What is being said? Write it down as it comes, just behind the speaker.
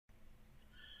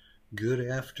Good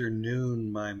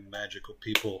afternoon, my magical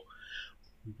people.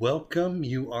 Welcome.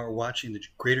 You are watching the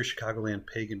Greater Chicagoland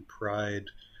Pagan Pride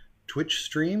Twitch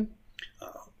stream.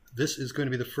 This is going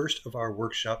to be the first of our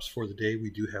workshops for the day. We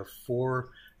do have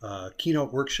four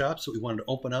keynote workshops that we wanted to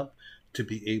open up to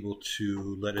be able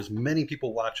to let as many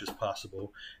people watch as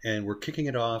possible. And we're kicking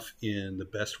it off in the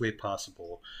best way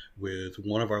possible with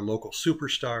one of our local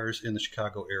superstars in the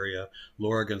Chicago area,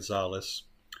 Laura Gonzalez.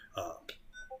 Uh,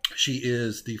 she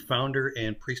is the founder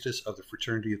and priestess of the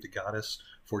Fraternity of the Goddess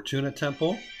Fortuna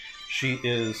Temple. She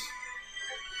is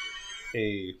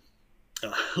a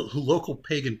local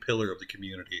pagan pillar of the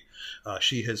community.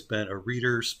 She has been a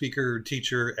reader, speaker,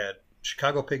 teacher at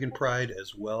Chicago Pagan Pride,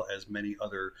 as well as many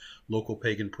other local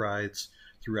pagan prides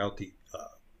throughout the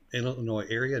Illinois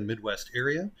area and Midwest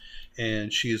area.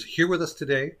 And she is here with us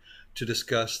today to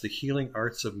discuss the healing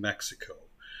arts of Mexico.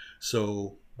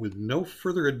 So, with no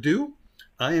further ado,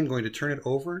 I am going to turn it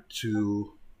over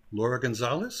to Laura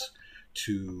Gonzalez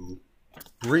to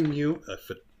bring you a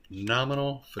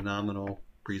phenomenal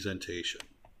presentation.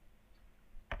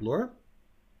 Laura?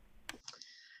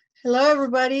 Hello,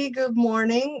 everybody. Good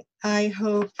morning. I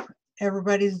hope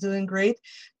everybody's doing great.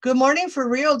 Good morning for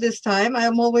real this time.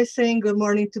 I'm always saying good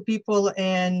morning to people,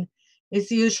 and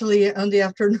it's usually on the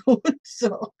afternoon.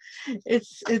 So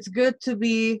it's good to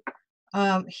be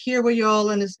here with you all,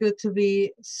 and it's good to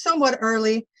be somewhat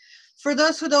early. For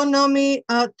those who don't know me,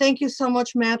 thank you so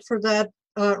much, Matt, for that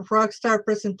rock star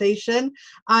presentation.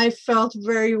 I felt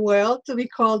very well to be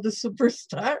called the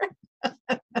superstar.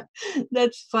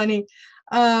 That's funny.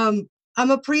 I'm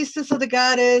a priestess of the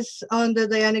goddess on the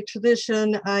Dianic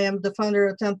tradition. I am the founder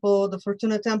of Temple, the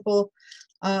Fortuna Temple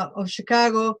of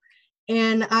Chicago,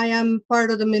 and I am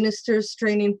part of the ministers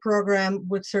training program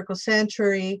with Circle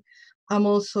Sanctuary. I'm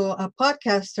also a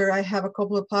podcaster. I have a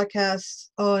couple of podcasts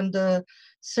on the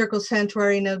Circle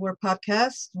Sanctuary Network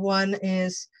podcast. One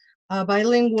is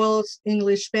bilingual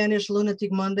English Spanish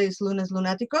Lunatic Mondays, Lunes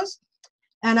Lunáticos.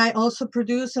 And I also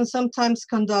produce and sometimes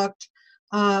conduct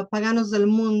Paganos del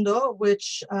Mundo,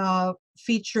 which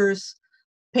features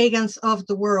Pagans of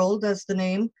the World, that's the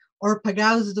name, or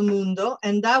Pagaos do Mundo.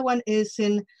 And that one is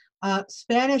in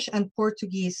Spanish and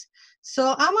Portuguese.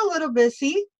 So I'm a little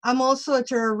busy. I'm also a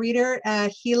tarot reader, a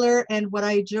healer, and what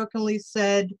I jokingly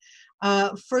said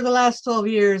for the last 12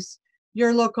 years,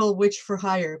 your local witch for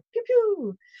hire. Pew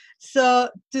pew. So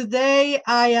today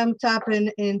I am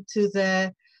tapping into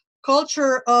the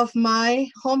culture of my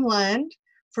homeland.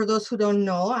 For those who don't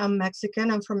know, I'm Mexican.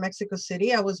 I'm from Mexico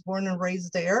City. I was born and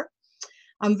raised there.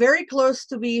 I'm very close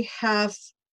to be half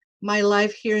my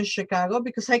life here in Chicago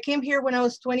because I came here when I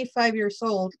was 25 years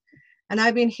old, and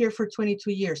I've been here for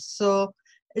 22 years. So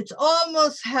it's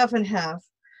almost half and half.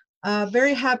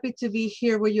 Very happy to be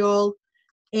here with you all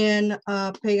in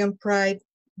Pagan Pride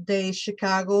Day,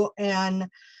 Chicago. And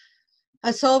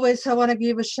as always, I want to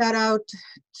give a shout out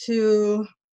to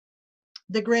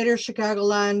the Greater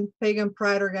Chicagoland Pagan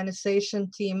Pride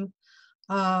Organization team,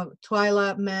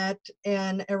 Twyla, Matt,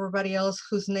 and everybody else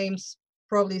whose names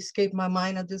probably escape my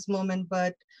mind at this moment.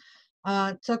 But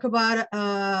talk about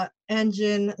an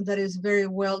engine that is very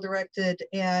well directed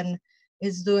and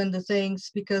is doing the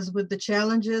things, because with the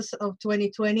challenges of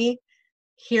 2020,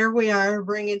 here we are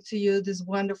bringing to you this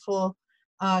wonderful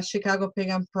Chicago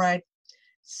Pagan Pride.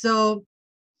 So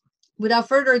without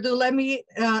further ado, let me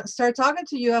start talking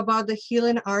to you about the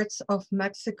healing arts of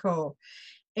Mexico.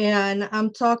 And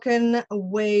I'm talking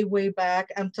way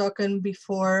back. I'm talking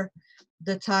before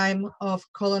the time of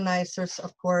colonizers,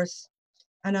 of course.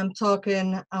 And I'm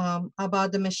talking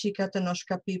about the Mexica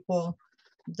Tenochca people,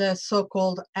 the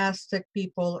so-called Aztec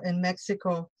people in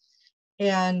Mexico.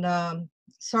 And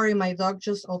sorry, my dog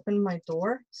just opened my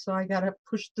door, so I gotta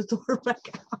push the door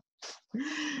back out.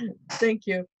 Thank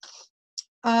you.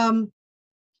 The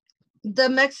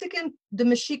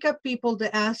Mexica people,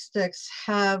 the Aztecs,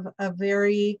 have a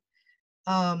very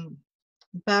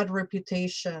bad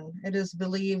reputation. It is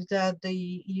believed that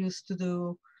they used to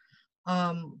do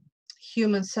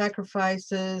human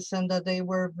sacrifices, and that they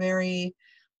were very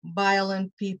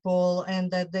violent people, and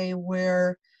that they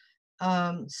were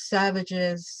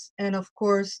savages. And of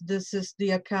course, this is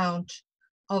the account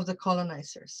of the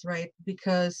colonizers, right?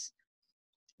 Because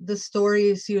the story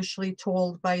is usually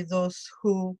told by those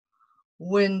who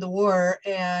win the war,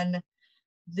 and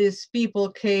these people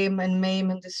came and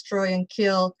maim and destroy and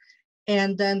kill,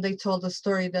 and then they told the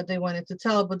story that they wanted to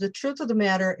tell. But the truth of the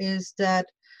matter is that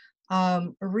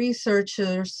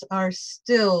researchers are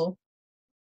still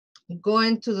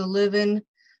going to the living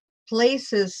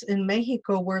places in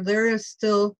Mexico where there is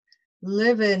still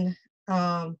living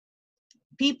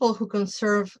people who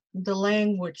conserve the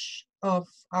language of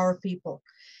our people.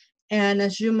 And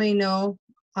as you may know,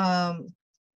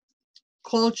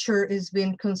 culture is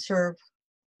being conserved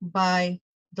by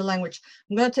the language.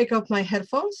 I'm going to take off my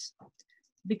headphones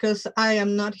because I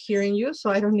am not hearing you,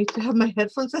 so I don't need to have my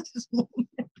headphones at this moment.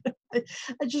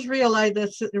 I just realized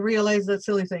that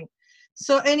silly thing.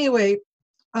 So anyway,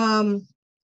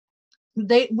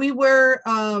 we were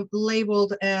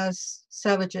labeled as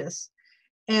savages,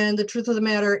 and the truth of the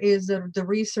matter is that the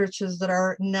researchers that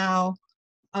are now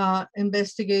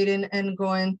investigating and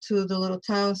going to the little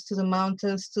towns, to the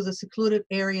mountains, to the secluded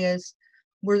areas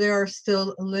where there are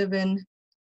still living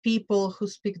people who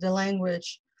speak the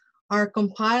language, are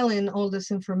compiling all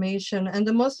this information. And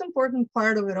the most important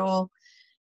part of it all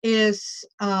is,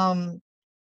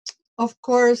 of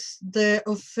course, the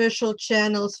official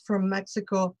channels from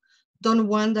Mexico don't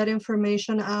want that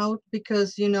information out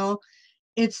because, you know,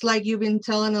 it's like you've been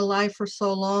telling a lie for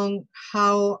so long.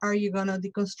 How are you going to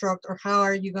deconstruct, or how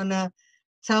are you going to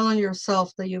tell on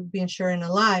yourself that you've been sharing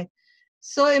a lie?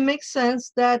 So it makes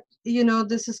sense that, you know,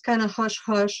 this is kind of hush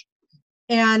hush.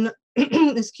 And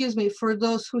excuse me, for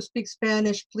those who speak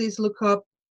Spanish, please look up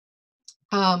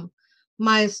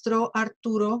Maestro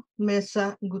Arturo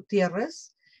Mesa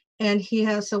Gutierrez. And he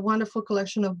has a wonderful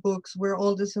collection of books where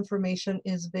all this information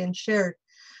is being shared.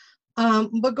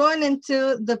 But going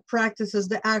into the practices,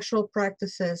 the actual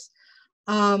practices,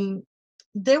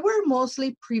 they were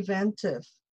mostly preventive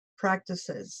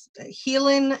practices.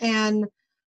 Healing and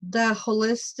the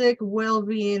holistic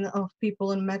well-being of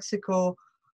people in Mexico,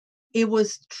 it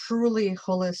was truly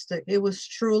holistic. It was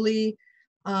truly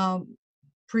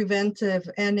preventive,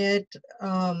 and it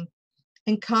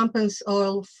encompassed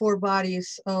all four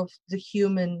bodies of the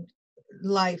human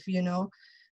life, you know.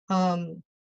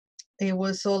 It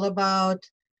was all about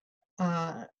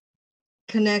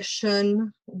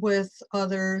connection with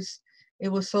others. It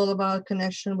was all about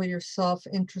connection with yourself,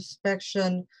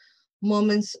 introspection,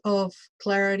 moments of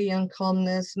clarity and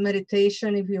calmness,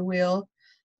 meditation, if you will,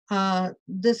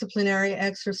 disciplinary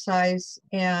exercise,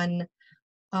 and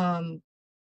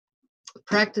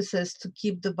practices to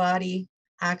keep the body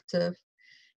active,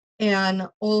 and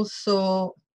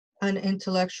also an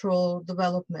intellectual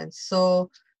development.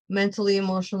 So mentally,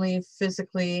 emotionally,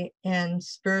 physically, and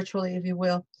spiritually, if you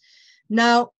will.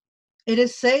 Now, it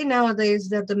is said nowadays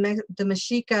that the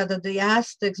Mexica, that the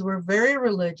Aztecs were very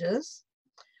religious,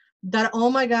 that, oh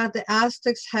my God, the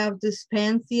Aztecs have this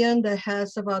pantheon that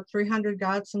has about 300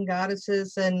 gods and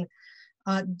goddesses, and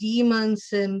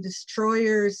demons and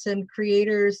destroyers and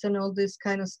creators and all this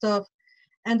kind of stuff.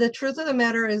 And the truth of the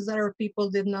matter is that our people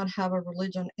did not have a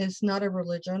religion. It's not a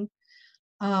religion.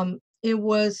 It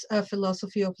was a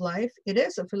philosophy of life. It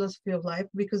is a philosophy of life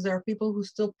because there are people who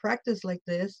still practice like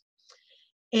this.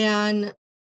 And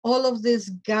all of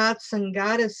these gods and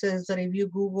goddesses that if you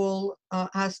Google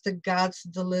Aztec gods,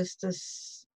 the list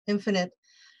is infinite.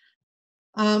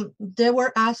 There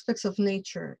were aspects of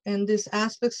nature, and these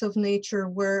aspects of nature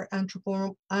were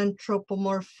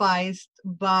anthropomorphized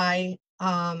by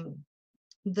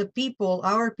the people,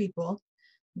 our people,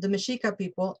 the Mexica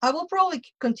people. I will probably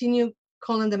continue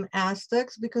calling them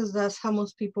Aztecs because that's how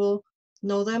most people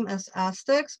know them, as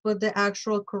Aztecs, but the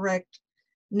actual correct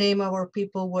name of our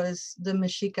people was the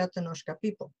Mexica Tenochca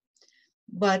people.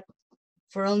 But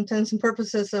for all intents and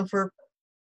purposes and for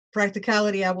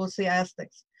practicality, I will say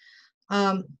Aztecs.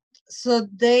 So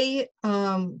they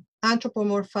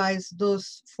anthropomorphize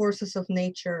those forces of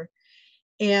nature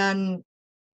and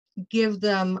give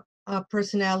them a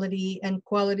personality and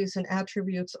qualities and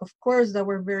attributes, of course, that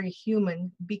were very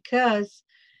human, because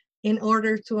in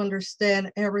order to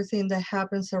understand everything that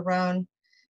happens around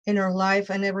in our life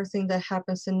and everything that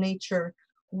happens in nature,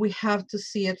 we have to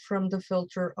see it from the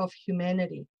filter of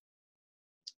humanity.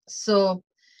 So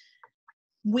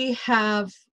we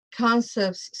have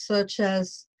concepts such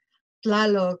as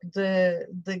Tlaloc, the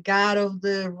god of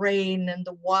the rain and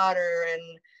the water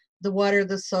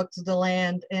that sucks the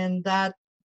land. And that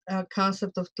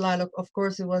concept of Tlaloc, of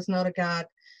course, it was not a god,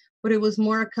 but it was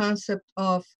more a concept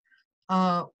of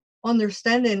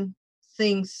understanding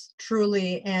things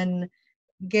truly and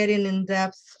getting in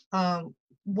depth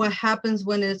what happens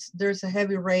when there's a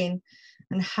heavy rain,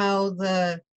 and how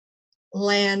the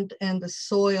land and the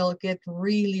soil get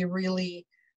really, really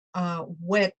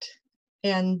wet.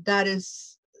 And that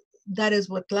is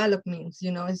what Tlaloc means.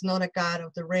 You know, it's not a god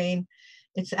of the rain.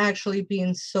 It's actually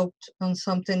being soaked on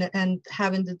something and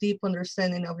having the deep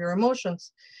understanding of your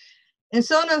emotions, and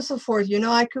so on and so forth. You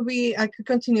know, I could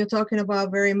continue talking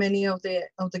about very many of the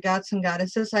gods and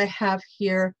goddesses. I have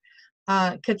here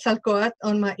Quetzalcoatl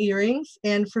on my earrings,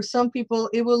 and for some people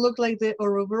it will look like the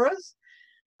Ouroboros.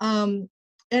 Um,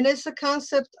 and it's a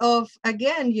concept of,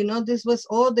 again, this was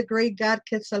all the great god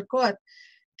Quetzalcoatl.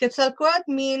 Quetzalcoatl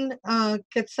mean,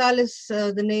 Quetzal is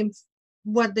the name,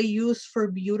 what they use for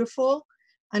beautiful,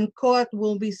 and Coatl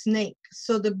will be snake.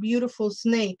 So the beautiful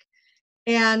snake.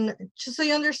 And just so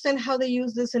you understand how they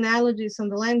use these analogies in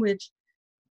the language,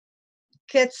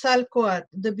 Quetzalcoatl,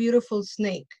 the beautiful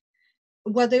snake.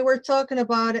 What they were talking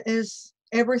about is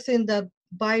everything that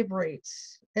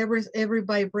vibrates, every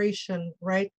vibration,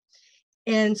 right?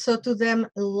 And so to them,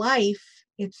 life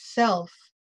itself,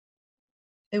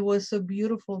 it was a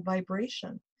beautiful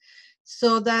vibration.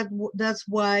 So that's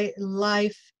why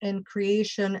life and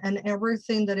creation and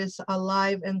everything that is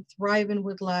alive and thriving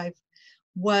with life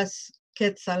was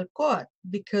Quetzalcoatl,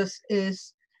 because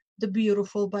is the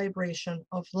beautiful vibration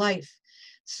of life.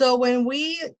 So when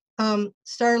we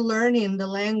start learning the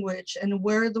language and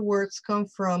where the words come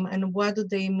from and what do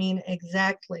they mean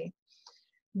exactly,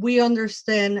 we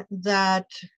understand that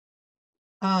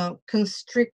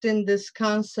constricting these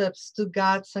concepts to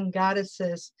gods and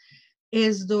goddesses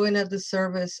is doing a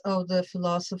disservice of the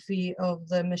philosophy of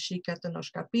the Mexica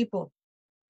Tenochca people.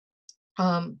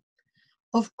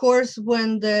 Of course,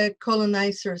 when the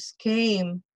colonizers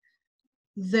came,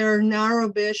 their narrow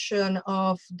vision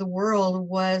of the world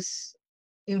was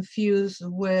infused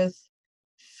with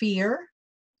fear,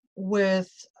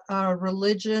 with a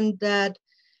religion that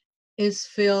is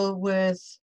filled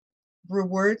with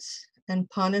rewards and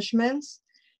punishments,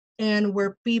 and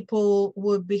where people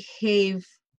would behave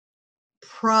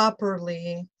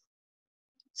properly.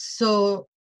 So,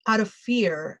 out of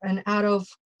fear and out of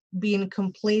being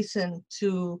complacent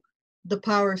to the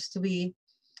powers to be,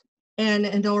 and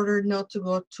in order not to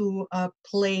go to a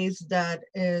place that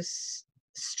is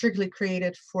strictly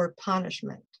created for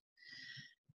punishment.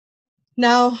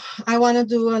 Now, I want to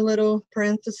do a little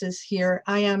parenthesis here.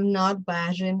 I am not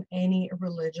bashing any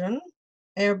religion.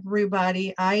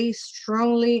 Everybody, I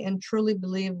strongly and truly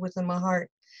believe within my heart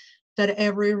that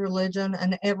every religion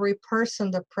and every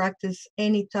person that practice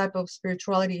any type of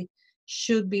spirituality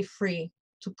should be free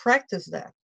to practice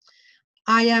that.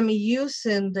 I am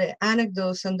using the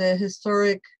anecdotes and the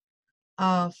historic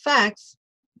facts,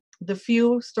 the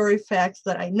few story facts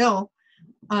that I know,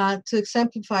 to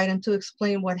exemplify and to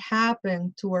explain what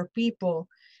happened to our people.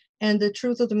 And the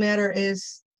truth of the matter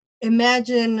is,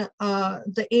 imagine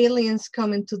the aliens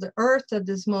coming to the earth at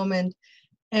this moment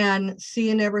and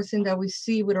seeing everything that we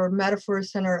see with our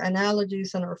metaphors and our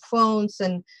analogies and our phones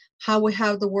and how we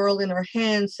have the world in our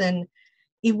hands. And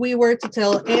if we were to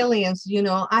tell aliens,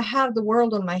 I have the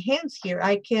world on my hands here,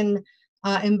 I can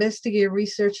investigate,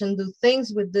 research, and do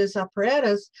things with this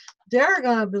apparatus, they're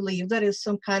going to believe that it's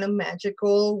some kind of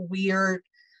magical, weird,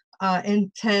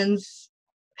 intense,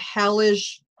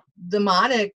 hellish,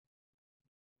 demonic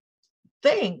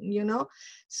thing.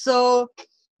 So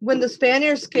when the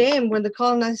Spaniards came, when the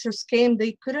colonizers came,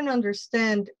 they couldn't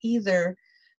understand either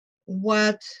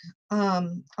what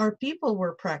our people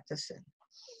were practicing.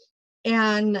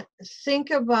 And think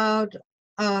about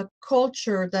a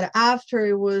culture that after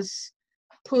it was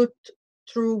put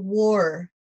through war,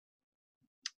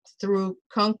 through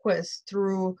conquest,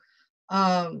 through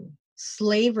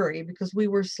slavery, because we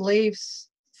were slaves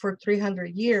for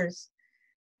 300 years.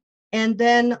 And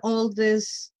then all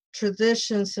these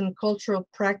traditions and cultural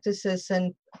practices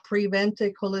and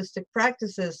preventive holistic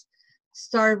practices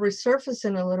start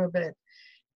resurfacing a little bit.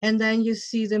 And then you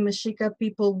see the Mexica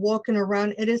people walking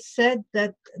around. It is said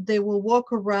that they will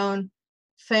walk around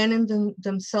fanning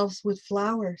themselves with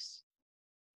flowers.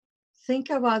 Think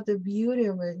about the beauty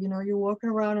of it. You're walking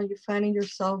around and you're fanning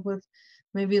yourself with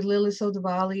maybe lilies of the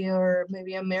valley, or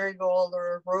maybe a marigold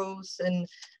or a rose, and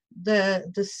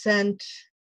the scent.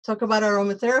 Talk about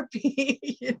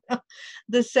aromatherapy.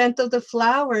 The scent of the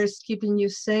flowers keeping you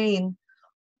sane.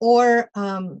 Or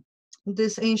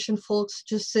these ancient folks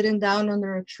just sitting down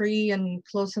under a tree and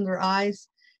closing their eyes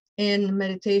in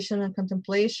meditation and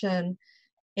contemplation.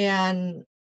 And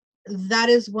that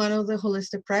is one of the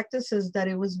holistic practices that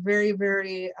it was very,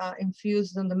 very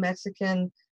infused in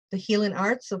the healing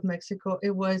arts of Mexico.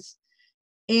 It was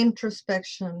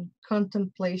introspection,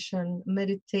 contemplation,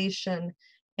 meditation,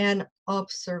 and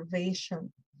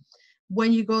observation.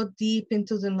 When you go deep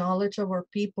into the knowledge of our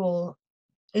people,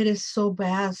 it is so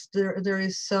vast. There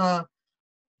is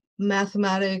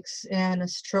mathematics and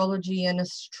astrology and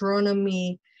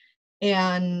astronomy,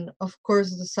 and of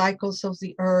course the cycles of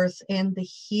the earth and the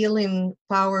healing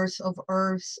powers of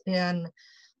earth and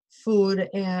food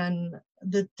and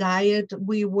the diet.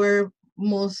 We were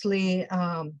mostly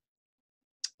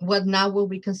what now will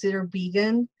be considered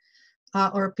vegan,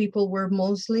 or people were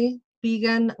mostly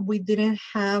vegan. We didn't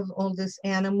have all these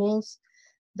animals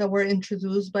that were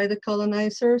introduced by the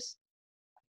colonizers.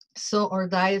 So our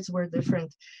diets were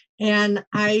different. And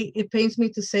it pains me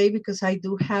to say, because I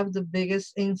do have the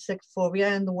biggest insect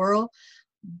phobia in the world,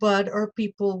 but our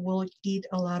people will eat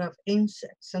a lot of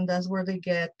insects, and that's where they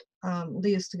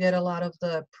used to get a lot of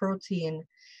the protein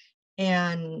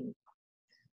and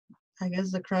I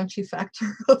guess the crunchy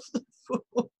factor of the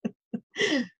food.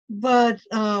 But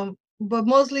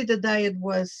mostly the diet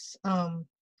was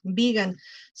vegan.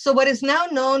 So what is now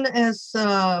known as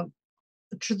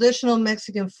traditional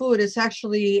Mexican food is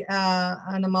actually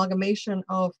an amalgamation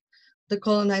of the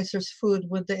colonizers' food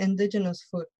with the indigenous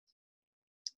food.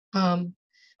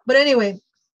 But anyway,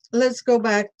 let's go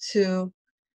back to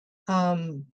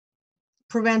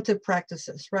preventive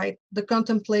practices, right? The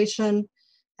contemplation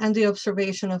and the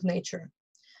observation of nature.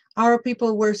 Our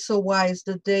people were so wise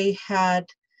that they had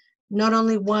not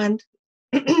only one,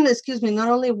 excuse me, not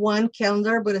only one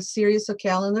calendar, but a series of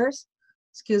calendars,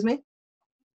 excuse me.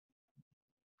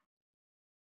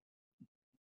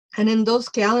 And in those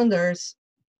calendars,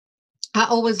 I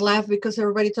always laugh because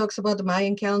everybody talks about the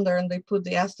Mayan calendar and they put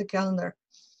the Aztec calendar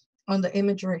on the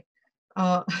imagery.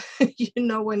 When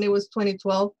it was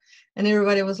 2012 and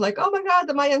everybody was like, oh my God,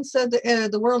 the Mayans said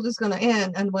the world is going to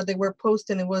end. And what they were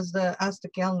posting, it was the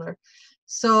Aztec calendar.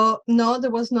 So no, there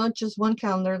was not just one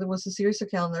calendar. There was a series of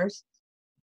calendars.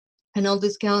 And all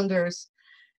these calendars,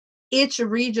 each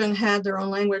region had their own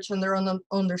language and their own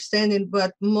understanding.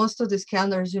 But most of these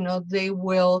calendars, they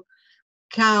will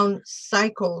count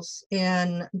cycles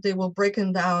and they will break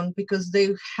them down because they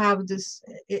have this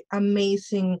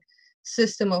amazing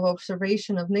system of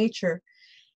observation of nature.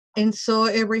 And so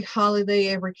every holiday,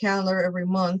 every calendar, every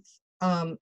month,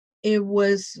 it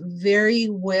was very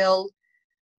well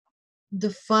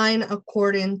defined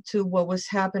according to what was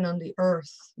happening on the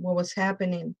earth, what was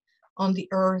happening on the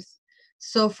earth.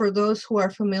 So for those who are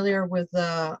familiar with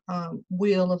the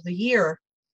wheel of the year,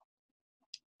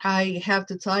 I have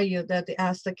to tell you that the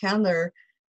Aztec calendar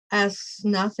adds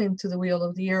nothing to the wheel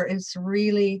of the year. It's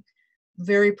really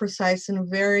very precise and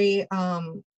very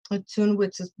attuned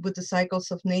with the cycles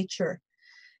of nature.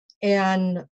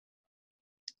 And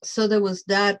so there was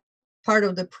that part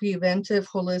of the preventive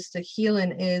holistic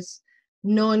healing is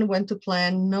knowing when to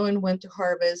plant, knowing when to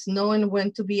harvest, knowing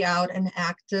when to be out and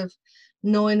active,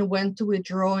 knowing when to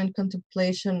withdraw in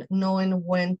contemplation, knowing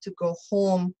when to go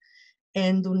home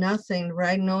and do nothing,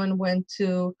 right? Knowing when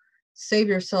to save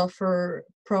yourself for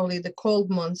probably the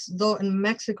cold months. Though in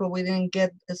Mexico, we didn't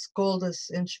get as cold as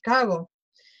in Chicago.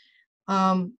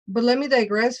 But let me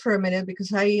digress for a minute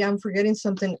because I am forgetting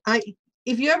something.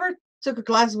 If you ever took a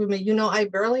class with me, I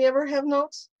barely ever have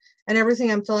notes and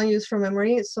everything I'm telling you is from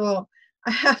memory. So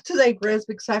I have to digress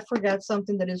because I forgot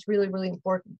something that is really, really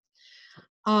important.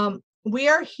 We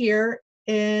are here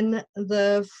in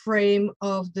the frame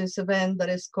of this event that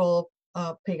is called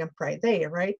Pagan Pride Day,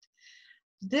 right?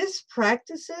 These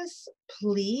practices,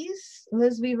 please,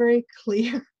 let's be very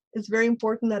clear. It's very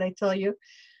important that I tell you,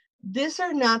 these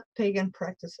are not pagan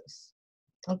practices,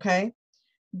 okay?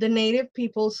 The native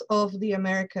peoples of the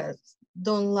Americas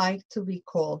don't like to be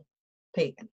called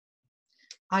pagan.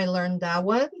 I learned that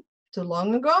one too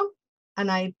long ago,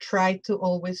 and I try to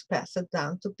always pass it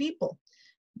down to people.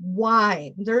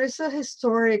 Why? There is a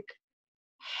historic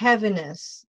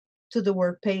heaviness to the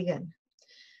word pagan.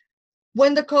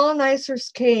 When the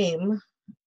colonizers came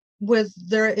with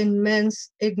their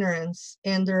immense ignorance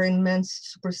and their immense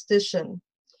superstition,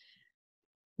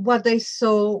 what they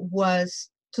saw was,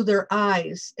 to their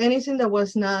eyes, anything that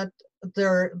was not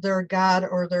their God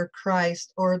or their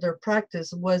Christ or their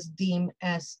practice was deemed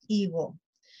as evil.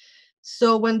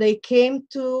 So when they came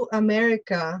to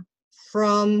America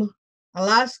from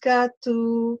Alaska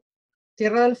to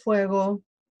Tierra del Fuego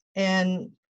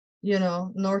and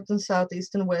north and south,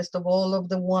 east and west of all of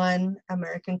the one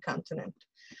American continent,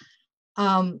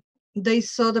 they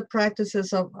saw the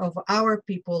practices of our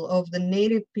people, of the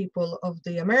native people of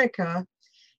the America,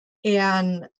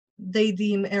 and they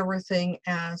deem everything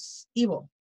as evil.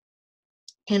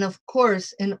 And of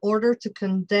course, in order to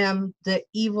condemn the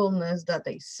evilness that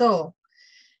they saw,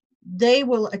 they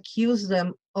will accuse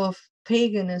them of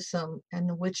paganism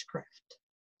and witchcraft.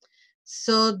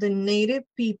 So the native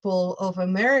people of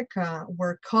America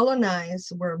were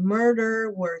colonized, were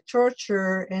murdered, were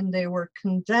tortured, and they were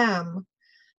condemned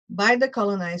by the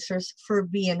colonizers for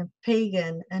being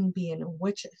pagan and being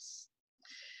witches.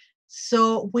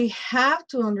 So we have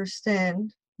to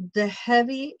understand the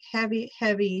heavy, heavy,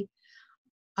 heavy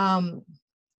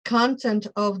content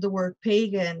of the word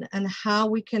pagan and how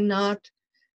we cannot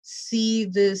see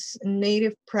these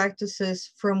native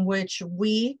practices from which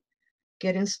we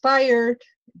get inspired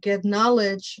get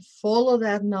knowledge, follow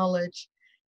that knowledge,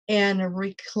 and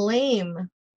reclaim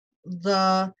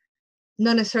the,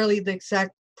 not necessarily the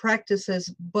exact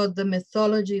practices, but the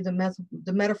mythology,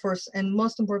 the metaphors, and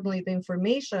most importantly, the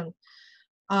information.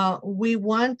 We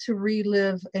want to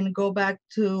relive and go back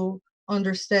to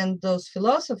understand those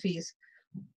philosophies,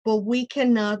 but we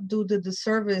cannot do the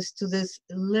disservice to this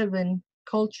living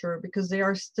culture because they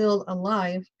are still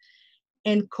alive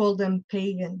and call them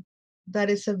pagan. That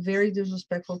is a very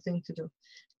disrespectful thing to do.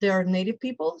 There are native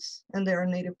peoples and there are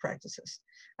native practices.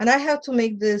 And I have to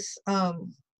make this,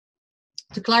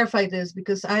 to clarify this,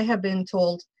 because I have been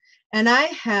told, and I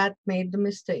had made the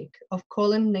mistake of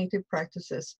calling native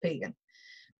practices pagan.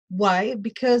 Why?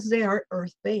 Because they are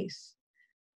earth-based.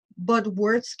 But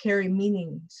words carry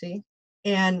meaning, see?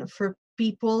 And for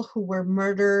people who were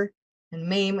murdered and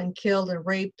maimed and killed and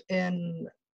raped and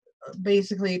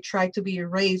basically tried to be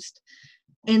erased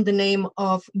in the name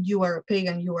of you are a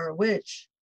pagan, you are a witch,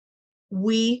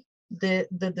 we, the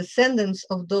descendants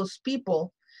of those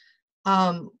people,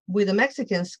 we the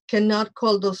Mexicans cannot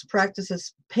call those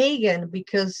practices pagan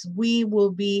because we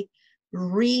will be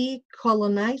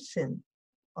recolonizing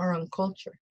our own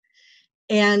culture.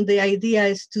 And the idea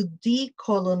is to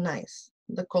decolonize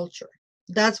the culture.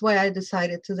 That's why I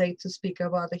decided today to speak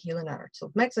about the healing arts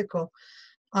of Mexico.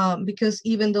 Because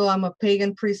even though I'm a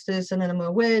pagan priestess and I'm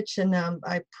a witch and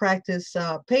I practice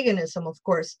paganism, of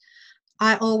course,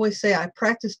 I always say I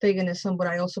practice paganism, but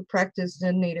I also practice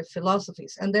the native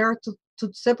philosophies. And there are two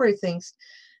separate things.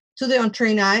 To the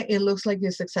untrained eye, it looks like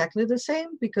it's exactly the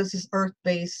same because it's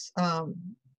earth-based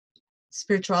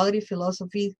spirituality,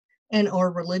 philosophy, and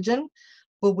or religion.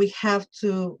 But we have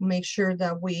to make sure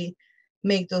that we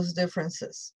make those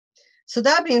differences. So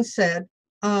that being said,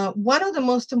 one of the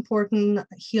most important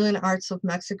healing arts of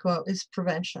Mexico is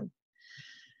prevention.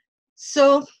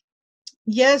 So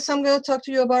yes, I'm going to talk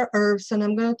to you about herbs, and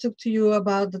I'm going to talk to you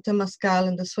about the Temazcal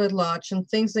and the Sweat Lodge and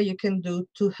things that you can do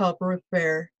to help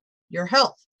repair your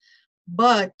health.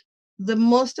 But the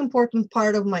most important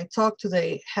part of my talk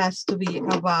today has to be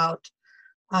about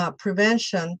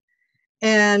prevention.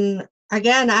 And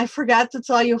again, I forgot to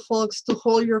tell you folks to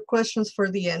hold your questions for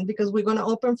the end because we're going to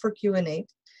open for Q&A.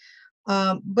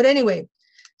 But anyway,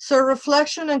 so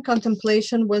reflection and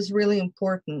contemplation was really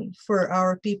important for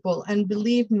our people. And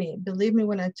believe me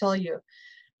when I tell you,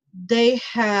 they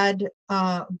had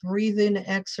breathing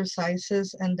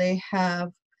exercises and they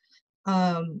have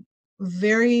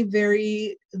very,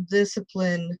 very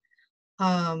disciplined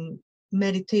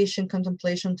meditation,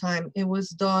 contemplation time. It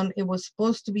was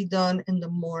supposed to be done in the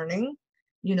morning,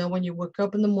 when you wake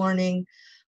up in the morning,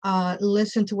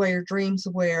 listen to what your dreams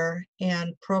were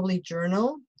and probably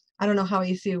journal. I don't know how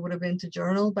easy it would have been to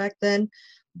journal back then,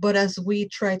 but as we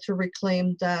try to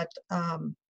reclaim that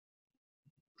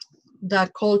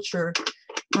culture,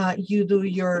 you do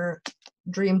your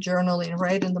dream journaling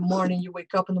right in the morning. You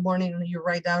wake up in the morning and you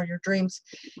write down your dreams.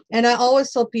 And I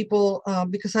always tell people,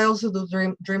 because I also do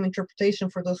dream interpretation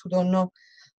for those who don't know,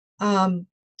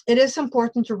 it is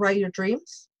important to write your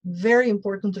dreams. Very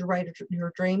important to write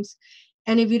your dreams.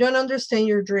 And if you don't understand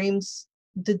your dreams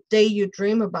the day you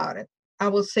dream about it, I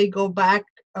will say go back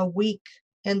a week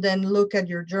and then look at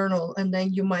your journal, and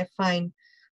then you might find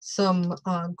some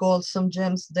gold, some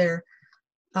gems there.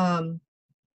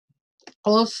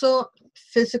 Also,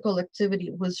 physical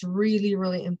activity was really,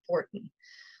 really important.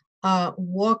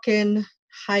 Walking,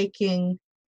 hiking,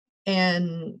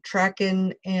 and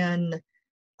trekking, and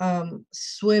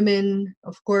swimming,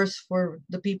 of course, for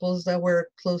the peoples that were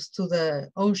close to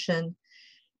the ocean.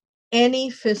 Any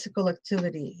physical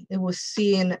activity, it was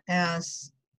seen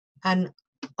as an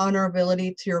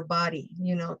honorability to your body,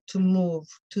 to move,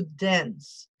 to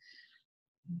dance.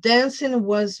 Dancing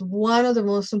was one of the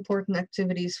most important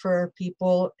activities for our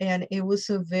people, and it was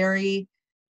a very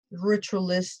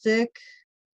ritualistic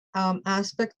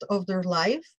aspect of their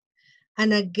life.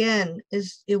 And again,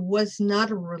 it was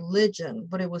not a religion,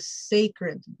 but it was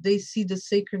sacred. They see the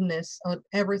sacredness of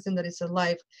everything that is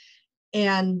alive.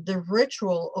 And the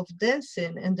ritual of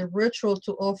dancing and the ritual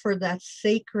to offer that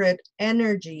sacred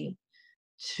energy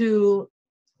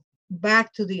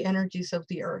back to the energies of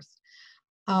the earth.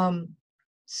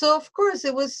 So of course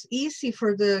it was easy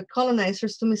for the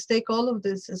colonizers to mistake all of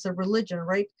this as a religion,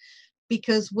 right?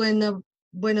 Because when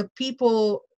a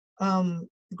people,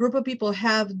 group of people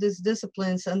have these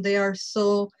disciplines and they are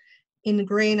so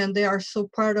ingrained and they are so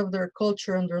part of their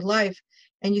culture and their life,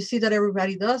 and you see that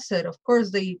everybody does it, of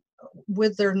course they,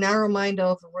 with their narrow mind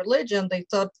of religion, they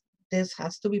thought this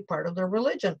has to be part of their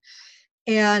religion.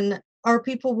 And our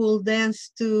people will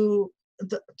dance to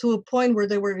a point where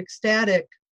they were ecstatic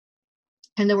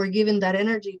and they were giving that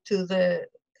energy to the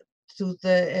to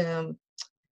the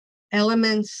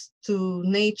elements, to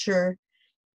nature.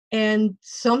 And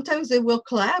sometimes they will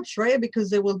collapse, right? Because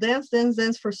they will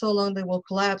dance for so long, they will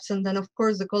collapse. And then, of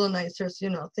course, the colonizers,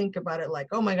 think about it like,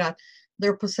 oh my God,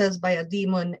 they're possessed by a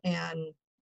demon, and,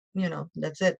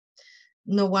 that's it.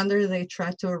 No wonder they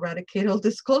try to eradicate all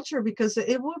this culture, because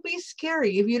it will be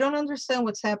scary. If you don't understand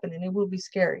what's happening, it will be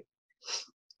scary.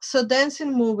 So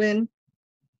dancing, moving,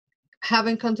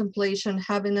 having contemplation,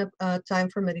 having a time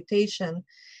for meditation,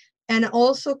 and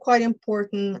also quite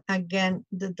important, again,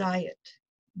 the diet.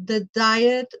 The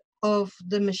diet of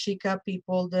the Mexica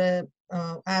people, the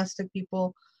Aztec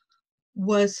people,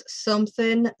 was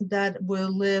something that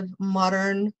will live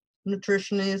modern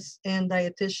nutritionists and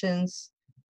dietitians,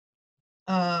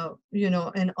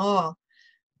 in awe,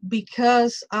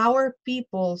 because our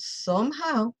people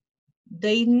somehow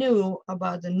they knew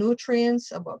about the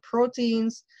nutrients, about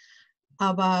proteins,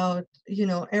 about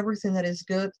everything that is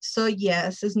good. So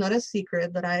yes, it's not a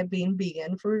secret that I've been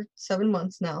vegan for 7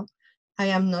 months now. I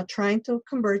am not trying to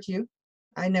convert you.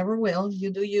 I never will.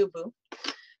 You do you, boo.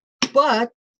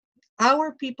 But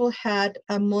our people had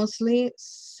a mostly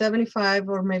 75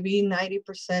 or maybe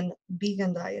 90%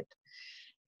 vegan diet.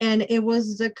 And it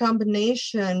was the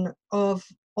combination of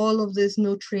all of these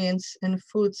nutrients and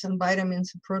foods and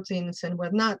vitamins and proteins and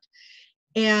whatnot.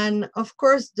 And of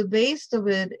course, the base of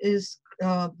it is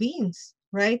beans,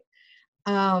 right?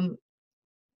 Um,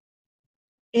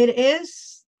 it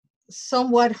is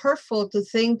somewhat hurtful to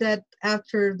think that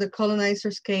after the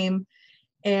colonizers came,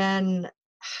 and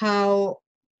how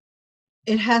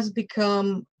it has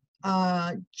become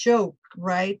a joke,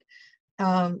 right?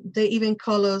 They even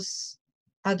call us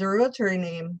a derogatory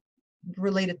name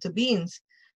related to beans.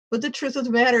 But the truth of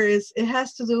the matter is, it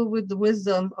has to do with the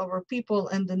wisdom of our people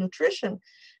and the nutrition.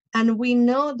 And we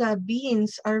know that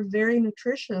beans are very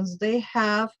nutritious. They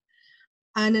have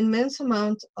an immense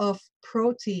amount of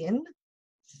protein,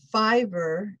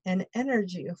 fiber, and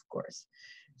energy, of course.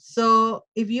 So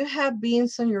if you have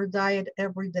beans on your diet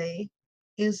every day,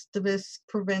 is the best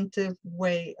preventive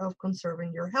way of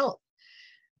conserving your health.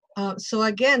 So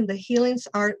again, the healing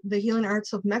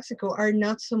arts of Mexico are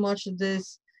not so much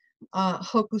this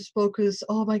hocus pocus.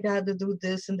 Oh my God, they do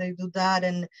this and they do that,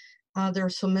 and they're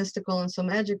so mystical and so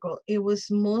magical. It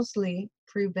was mostly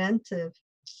preventive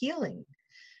healing.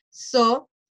 So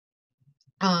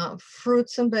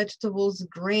fruits and vegetables,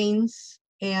 grains,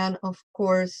 and of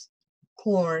course,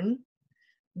 corn.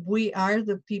 We are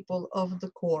the people of the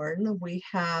corn. We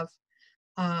have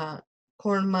uh,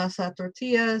 corn masa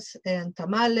tortillas and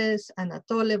tamales and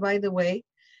atole. By the way,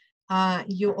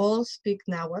 you all speak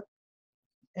Nahuatl.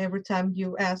 Every time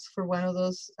you ask for one of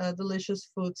those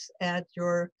delicious foods at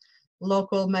your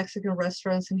local Mexican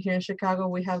restaurants, and here in Chicago,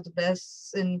 we have the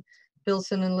best in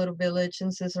Pilsen and Little Village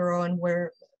and Cicero, and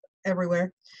where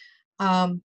everywhere.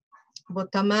 Um, but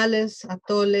tamales,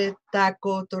 atole,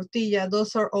 taco, tortilla,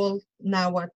 those are all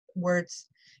Nahuatl words.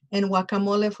 And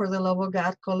guacamole, for the love of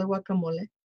God, call it guacamole.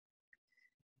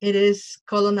 It is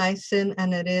colonizing,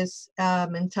 and it is a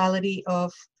mentality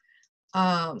of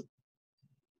um,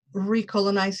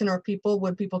 recolonizing our people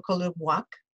when people call it guac,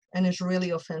 and it's really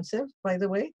offensive, by the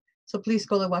way. So please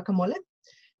call it guacamole,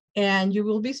 and you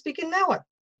will be speaking Nahuatl.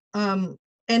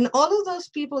 And all of those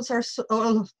peoples are,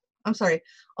 I'm sorry,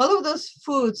 all of those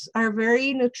foods are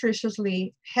very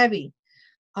nutritiously heavy.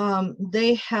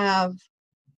 They have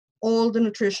all the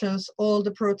nutritions, all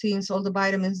the proteins, all the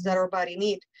vitamins that our body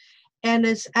need. And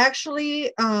it's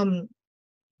actually a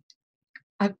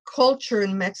culture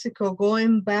in Mexico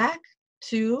going back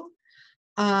to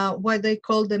what they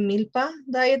call the milpa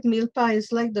diet. Milpa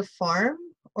is like the farm,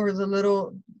 or the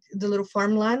little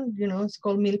farmland, it's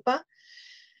called milpa.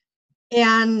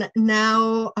 And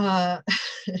now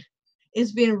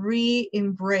it's been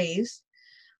re-embraced.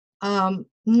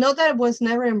 Not that it was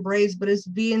never embraced, but it's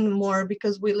being more,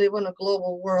 because we live on a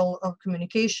global world of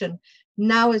communication.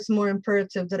 Now it's more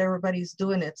imperative that everybody's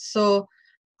doing it. So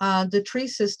the three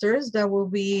sisters, that will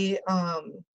be,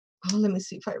 let me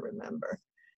see if I remember.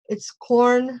 It's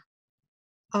corn,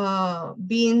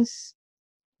 beans,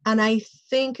 and I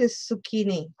think it's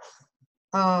zucchini.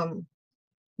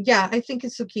 Yeah, I think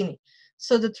it's zucchini.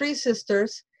 So the three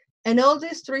sisters, and all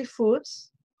these three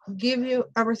foods give you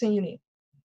everything you need.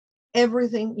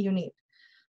 Everything you need.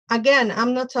 Again,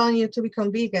 I'm not telling you to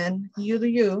become vegan. You do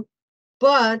you.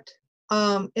 But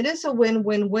it is a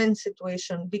win-win-win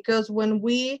situation, because when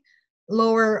we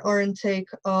lower our intake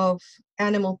of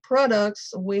animal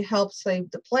products, we help save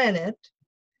the planet.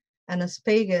 And as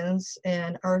pagans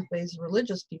and earth-based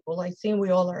religious people, I think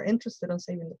we all are interested in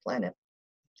saving the planet.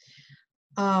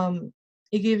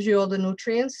 It gives you all the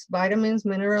nutrients, vitamins,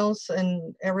 minerals,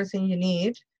 and everything you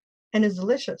need, and it's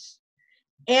delicious.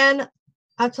 And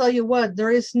I'll tell you what,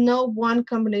 there is no one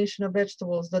combination of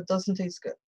vegetables that doesn't taste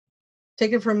good.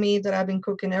 Take it from me that I've been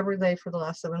cooking every day for the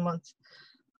last 7 months.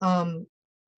 Um,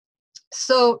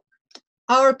 so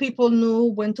our people knew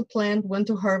when to plant, when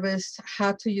to harvest,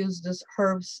 how to use these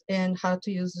herbs and how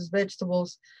to use these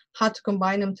vegetables, how to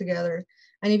combine them together.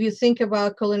 And if you think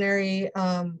about culinary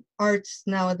arts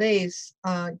nowadays,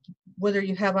 whether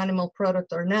you have animal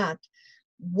product or not,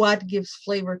 what gives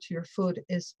flavor to your food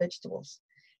is vegetables.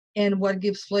 And what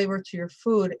gives flavor to your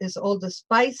food is all the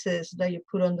spices that you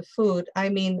put on the food. I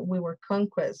mean, we were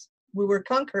conquest. We were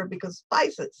conquered because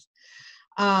spices.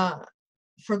 Uh,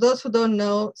 for those who don't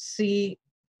know, see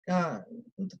uh,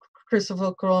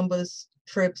 Christopher Columbus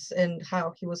trips and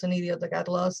how he was an idiot that got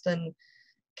lost and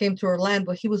came to our land,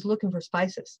 but he was looking for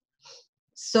spices.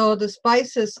 So the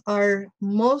spices are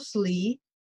mostly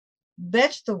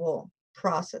vegetable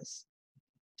process,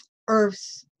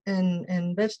 herbs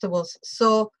and vegetables.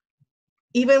 So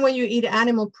even when you eat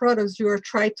animal products, you are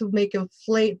trying to make them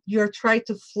you are trying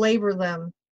to flavor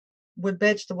them with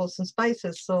vegetables and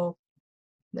spices. So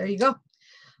there you go.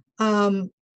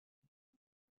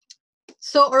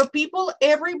 So our people,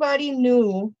 everybody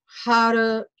knew how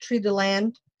to treat the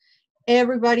land.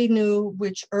 Everybody knew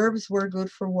which herbs were good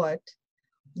for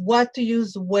what to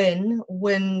use when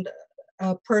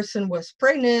a person was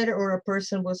pregnant or a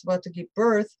person was about to give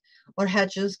birth or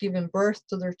had just given birth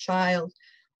to their child,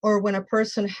 or when a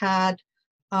person had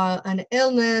an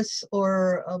illness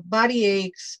or body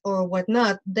aches or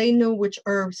whatnot. They knew which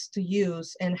herbs to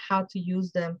use and how to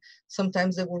use them.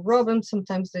 Sometimes they will rub them,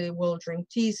 sometimes they will drink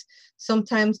teas,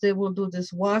 sometimes they will do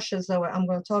these washes that I'm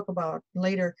going to talk about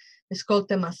later. It's called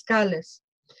temazcales.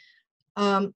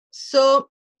 So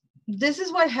this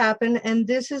is what happened, and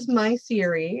this is my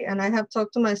theory, and I have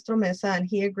talked to Maestro Mesa, and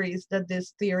he agrees that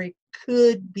this theory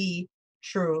could be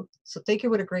true. So take it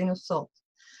with a grain of salt.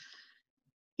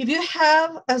 If you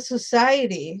have a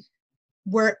society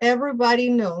where everybody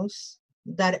knows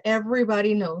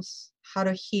how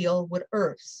to heal with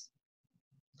herbs,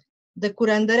 the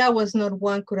curandera was not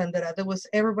one curandera. There was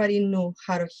everybody knew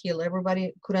how to heal.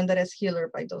 Everybody, curandera is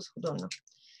healer by those who don't know.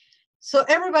 So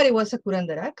everybody was a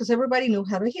curandera because everybody knew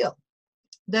how to heal.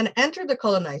 Then enter the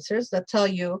colonizers that tell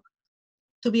you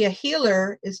to be a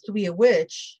healer is to be a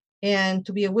witch, and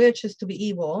to be a witch is to be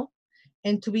evil,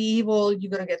 and to be evil,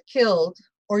 you're going to get killed,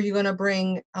 or you're going to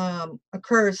bring a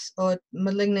curse or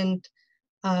malignant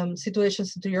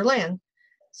situations into your land.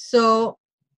 So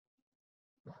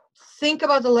think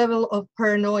about the level of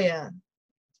paranoia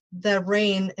that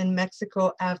reigned in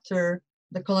Mexico after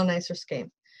the colonizers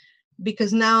came.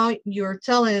 Because now you're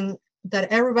telling that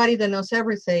everybody that knows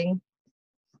everything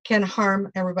can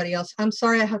harm everybody else. I'm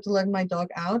sorry, I have to let my dog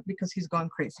out because he's going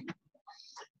crazy.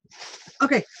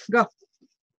 Okay, go.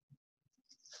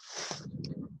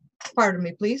 Pardon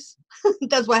me, please.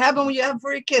 That's what happened when you have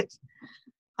furry kids.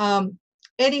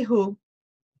 Anywho,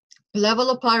 level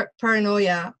of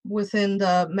paranoia within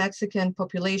the Mexican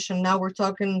population. Now we're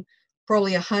talking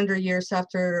probably 100 years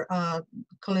after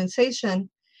colonization.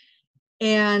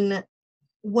 And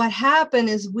what happened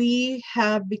is we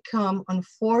have become,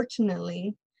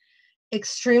 unfortunately,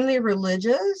 extremely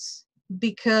religious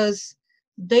because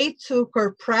they took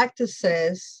our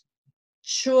practices,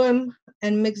 chew them,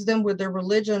 and mix them with their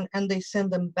religion, and they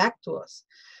send them back to us.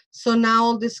 So now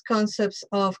all these concepts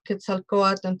of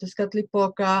Quetzalcoatl and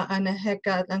Tezcatlipoca and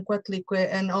Hecat and Coatlicue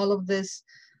and all of these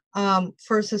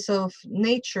forces of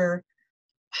nature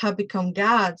have become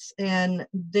gods, and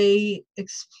they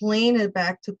explain it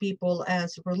back to people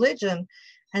as religion,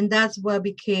 and that's what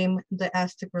became the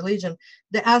Aztec religion.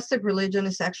 The Aztec religion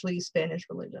is actually Spanish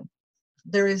religion.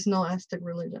 There is no Aztec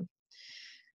religion.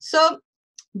 So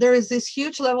there is this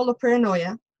huge level of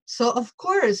paranoia. So of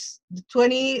course, the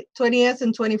 20th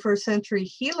and 21st century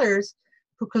healers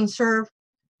who conserve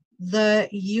the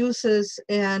uses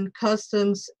and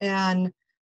customs and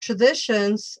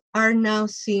traditions are now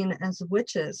seen as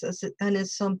witches, and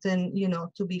it's something,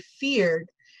 to be feared.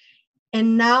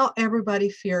 And now everybody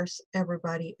fears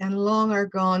everybody, and long are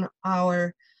gone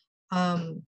our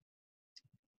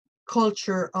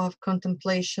culture of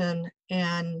contemplation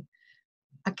and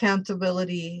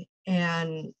accountability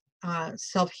and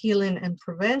self-healing and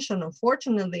prevention.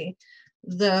 Unfortunately,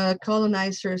 the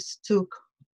colonizers took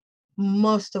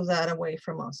most of that away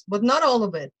from us, but not all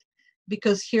of it,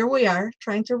 because here we are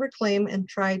trying to reclaim and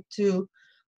try to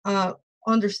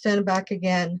understand back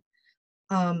again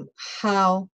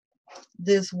how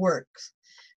this works.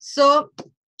 So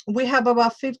we have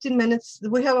about 15 minutes,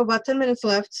 we have about 10 minutes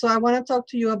left. So I want to talk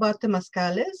to you about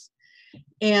temazcales.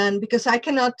 And because I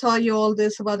cannot tell you all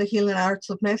this about the healing arts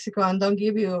of Mexico and don't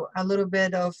give you a little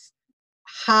bit of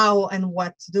how and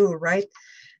what to do, right?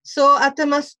 So at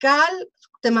Temazcal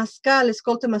is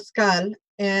called Temazcal,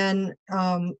 and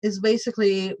is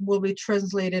basically will be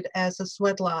translated as a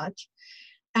sweat lodge.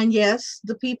 And yes,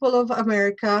 the people of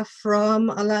America from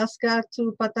Alaska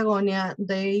to Patagonia,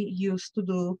 they used to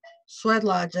do sweat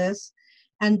lodges,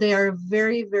 and they are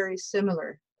very, very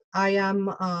similar. I am,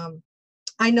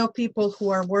 I know people who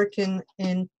are working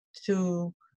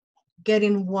into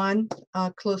getting one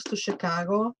close to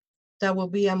Chicago. That will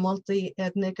be a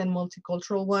multi-ethnic and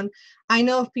multicultural one. I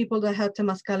know of people that have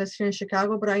temazcales here in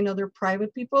Chicago, but I know they're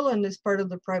private people and it's part of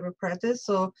the private practice.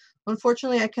 So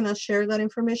unfortunately, I cannot share that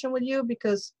information with you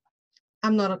because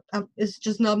it's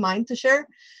just not mine to share.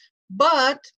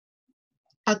 But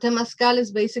a temazcal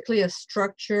is basically a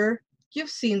structure. You've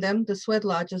seen them, the sweat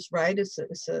lodges, right? It's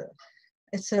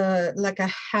like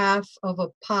a half of a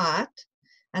pot,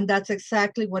 and that's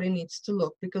exactly what it needs to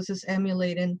look because it's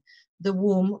emulating the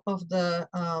womb of the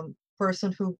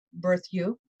person who birthed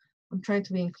you. I'm trying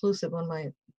to be inclusive on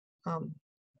my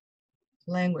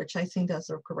language. I think that's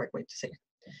the correct way to say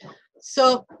it.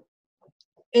 So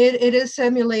it is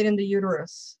emulating the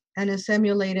uterus and it's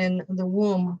emulating the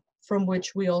womb from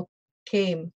which we all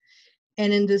came.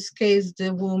 And in this case,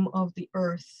 the womb of the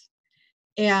earth.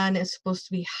 And it's supposed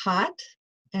to be hot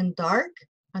and dark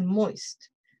and moist.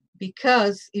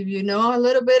 Because if you know a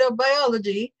little bit of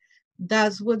biology,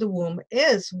 that's what the womb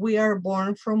is. We are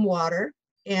born from water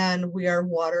and we are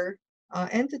water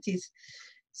entities.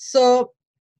 So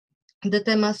the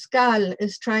Temazcal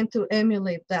is trying to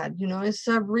emulate that. You know, it's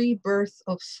a rebirth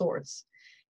of sorts.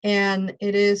 And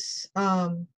it is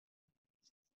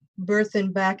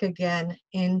birthing back again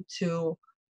into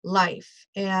life.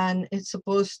 And it's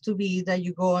supposed to be that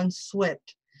you go and sweat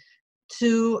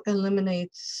to eliminate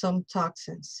some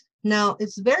toxins. Now,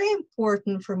 it's very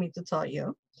important for me to tell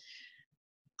you,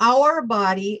 our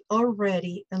body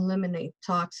already eliminate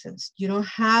toxins. You don't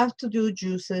have to do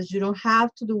juices. You don't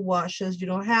have to do washes. You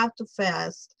don't have to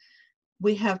fast.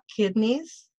 We have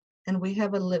kidneys and we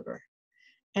have a liver.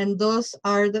 And those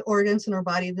are the organs in our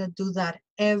body that do that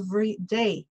every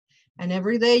day. And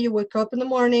every day you wake up in the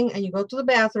morning and you go to the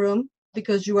bathroom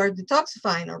because you are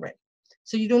detoxifying already.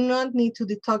 So you do not need to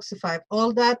detoxify.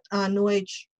 All that New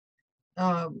Age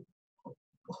don't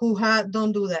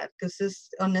do that because it's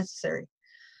unnecessary.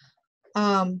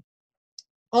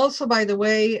 Also, by the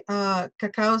way,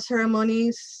 cacao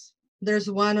ceremonies, there's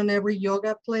one on every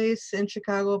yoga place in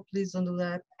Chicago. Please don't do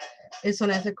that. It's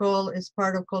unethical. It's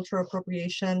part of cultural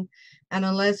appropriation. And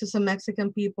unless it's a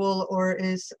Mexican people or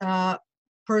is a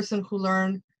person who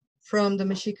learned from the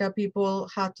Mexica people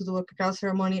how to do a cacao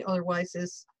ceremony, otherwise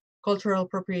it's cultural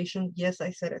appropriation. Yes,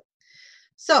 I said it.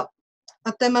 So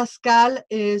a temazcal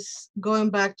is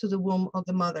going back to the womb of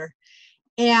the mother.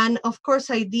 And of course,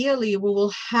 ideally, we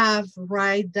will have,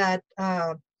 right, that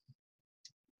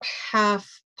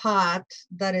half pot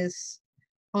that is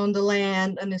on the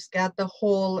land and it's got the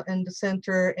hole in the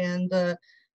center and the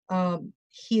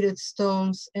heated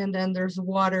stones. And then there's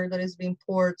water that is being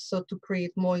poured so to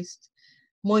create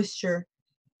moisture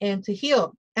and to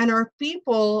heal. And our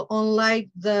people, unlike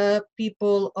the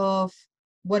people of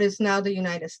what is now the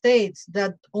United States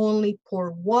that only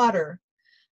pour water,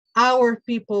 our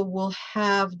people will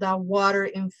have that water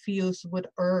infused with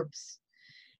herbs.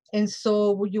 And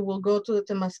so you will go to the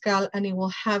temazcal and it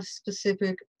will have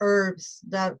specific herbs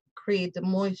that create the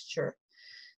moisture.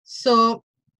 So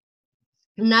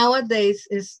nowadays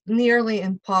it's nearly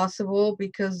impossible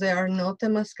because there are no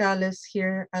temazcales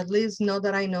here, at least not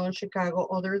that I know in Chicago,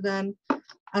 other than,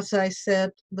 as I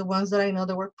said, the ones that I know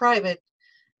that were private.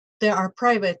 They are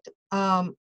private.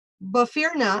 But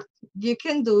fear not, you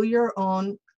can do your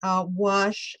own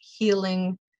wash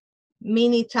healing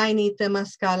mini tiny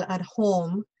temazcal at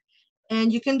home,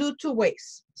 and you can do two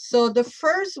ways. So the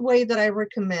first way that I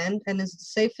recommend, and is the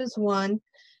safest one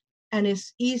and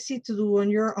is easy to do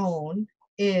on your own,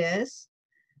 is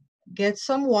get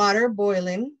some water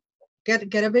boiling, get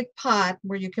a big pot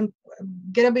where you can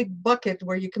get a big bucket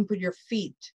where you can put your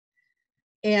feet,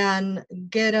 and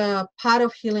get a pot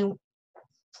of healing.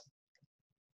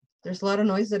 There's a lot of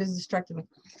noise that is distracting me.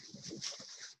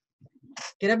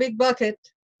 Get a big bucket,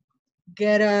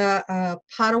 get a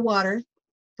pot of water,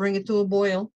 bring it to a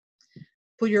boil,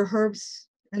 put your herbs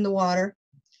in the water,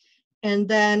 and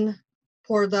then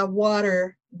pour the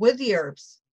water with the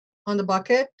herbs on the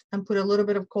bucket and put a little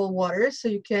bit of cold water so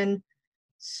you can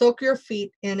soak your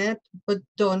feet in it, but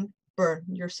don't burn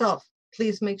yourself.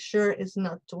 Please make sure it's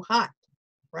not too hot,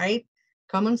 right?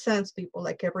 Common sense, people,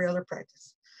 like every other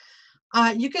practice.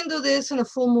 You can do this on a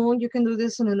full moon. You can do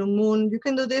this on a new moon. You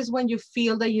can do this when you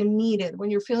feel that you need it.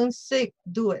 When you're feeling sick,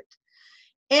 do it.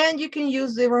 And you can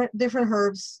use different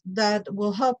herbs that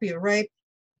will help you, right?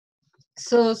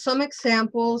 So some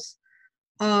examples,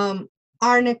 um,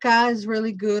 arnica is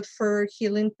really good for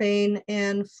healing pain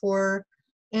and for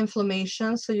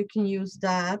inflammation, so you can use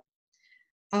that.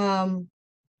 Um,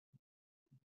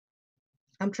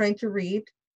 I'm trying to read.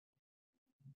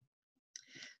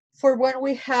 For when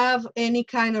we have any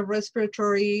kind of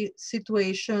respiratory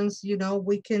situations,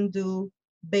 we can do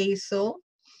basil,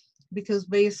 because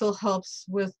basil helps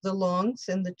with the lungs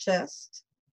and the chest.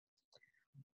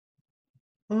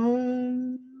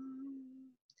 Um,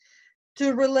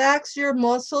 to relax your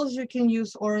muscles, you can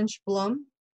use orange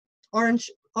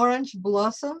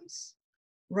blossoms,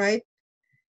 right?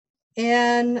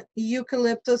 And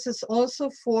eucalyptus is also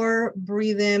for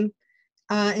breathing,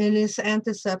 and it's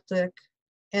antiseptic,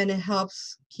 and it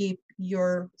helps keep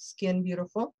your skin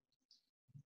beautiful.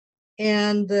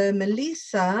 And the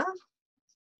Melissa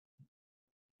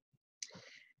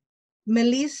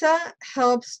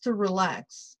helps to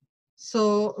relax.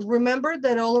 So remember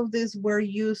that all of these were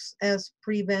used as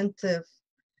preventive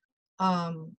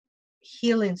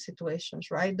healing situations,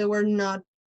 right? They were not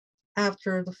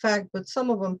after the fact, but some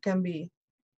of them can be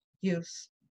used.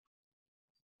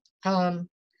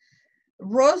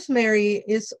 Rosemary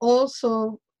is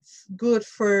also good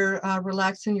for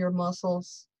relaxing your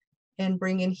muscles and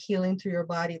bringing healing to your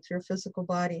body, to your physical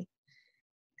body.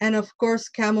 And of course,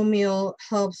 chamomile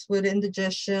helps with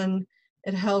indigestion.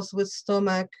 It helps with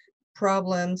stomach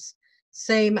problems,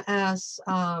 same as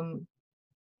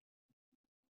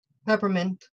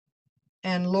peppermint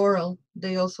and laurel.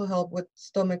 They also help with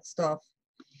stomach stuff.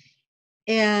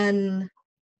 And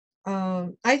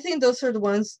I think those are the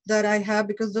ones that I have,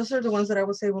 because those are the ones that I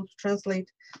was able to translate.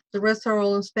 The rest are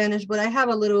all in Spanish, but I have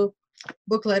a little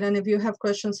booklet, and if you have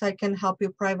questions, I can help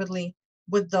you privately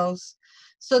with those.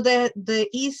 So the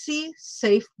easy,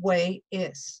 safe way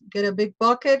is get a big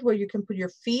bucket where you can put your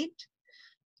feet,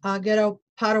 get a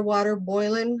pot of water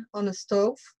boiling on the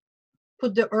stove,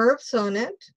 put the herbs on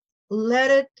it,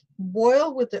 let it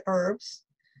boil with the herbs.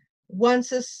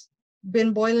 Once it's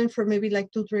been boiling for maybe like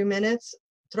 2-3 minutes,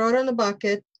 throw it in the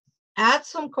bucket, add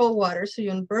some cold water so you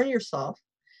don't burn yourself,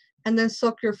 and then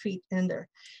soak your feet in there.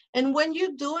 And when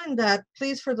you're doing that,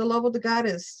 please, for the love of the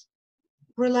goddess,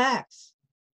 relax.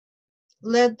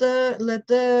 Let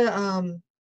the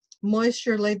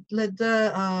moisture, let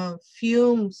the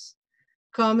fumes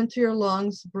come into your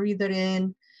lungs, breathe it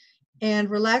in, and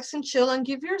relax and chill, and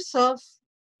give yourself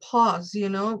pause.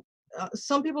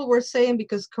 Some people were saying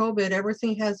because COVID,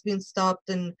 everything has been stopped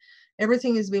and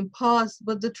everything is being paused.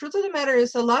 But the truth of the matter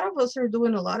is, a lot of us are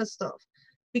doing a lot of stuff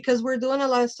because we're doing a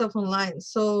lot of stuff online.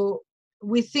 So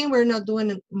we think we're not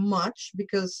doing much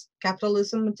because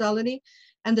capitalism mentality.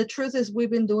 And the truth is,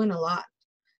 we've been doing a lot.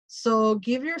 So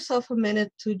give yourself a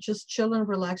minute to just chill and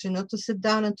relax, to sit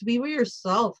down and to be with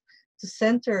yourself, to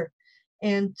center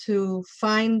and to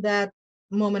find that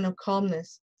moment of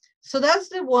calmness. So that's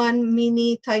the one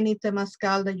mini tiny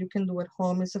temazcal that you can do at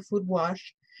home. It's a food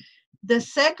wash. The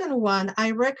second one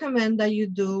I recommend that you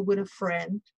do with a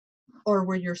friend or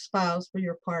with your spouse, with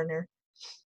your partner.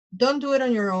 Don't do it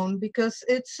on your own because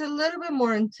it's a little bit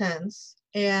more intense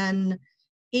and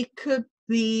it could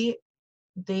be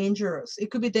dangerous.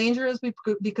 It could be dangerous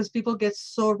because people get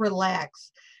so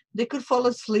relaxed. They could fall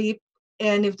asleep,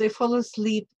 and if they fall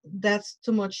asleep, that's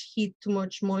too much heat, too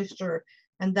much moisture,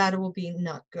 and that will be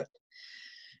not good.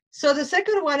 So the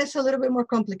second one is a little bit more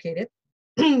complicated.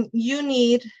 You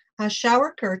need a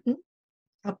shower curtain,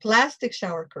 a plastic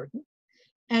shower curtain,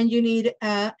 and you need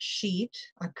a sheet,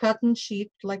 a cotton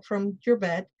sheet like from your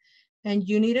bed, and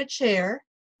you need a chair,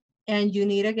 and you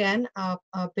need again a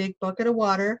big bucket of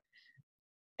water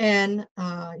and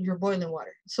your boiling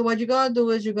water. So what you're gonna do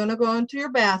is you're gonna go into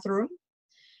your bathroom,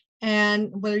 and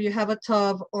whether you have a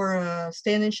tub or a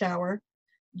standing shower,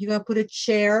 you're gonna put a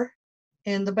chair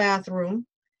in the bathroom,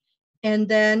 and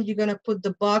then you're gonna put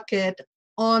the bucket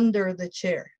under the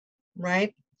chair,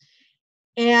 right?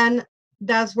 And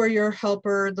that's where your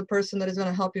helper, the person that is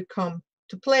gonna help you, come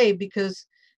to play, because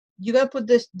you're gonna put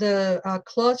the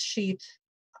cloth sheet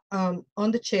on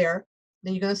the chair.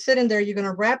 Then you're gonna sit in there. You're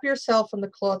gonna wrap yourself on the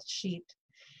cloth sheet,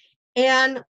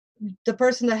 and the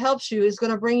person that helps you is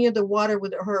gonna bring you the water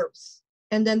with the herbs.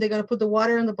 And then they're gonna put the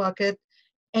water in the bucket,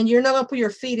 and you're not gonna put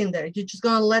your feet in there. You're just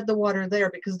gonna let the water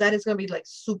there because that is gonna be like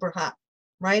super hot,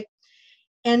 right?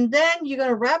 And then you're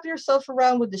gonna wrap yourself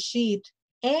around with the sheet,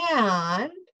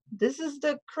 and this is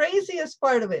the craziest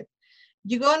part of it.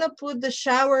 You're gonna put the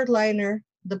shower liner,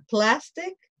 the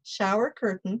plastic shower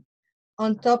curtain,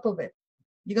 on top of it.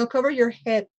 You're going to cover your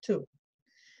head too.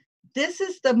 This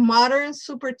is the modern,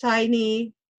 super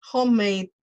tiny, homemade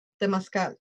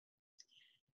temazcal.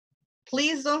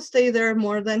 Please don't stay there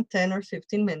more than 10 or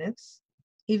 15 minutes.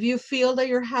 If you feel that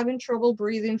you're having trouble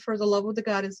breathing, for the love of the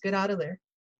goddess, get out of there.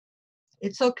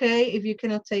 It's okay if you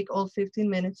cannot take all 15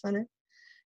 minutes on it.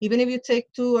 Even if you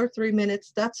take 2 or 3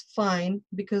 minutes, that's fine,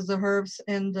 because the herbs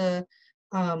and the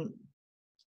um,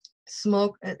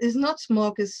 smoke is not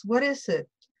smoke, is, what is it?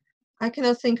 I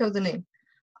cannot think of the name.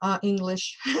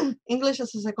 English. English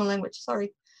as a second language,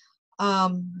 sorry.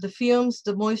 The fumes,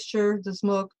 the moisture, the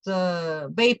smoke,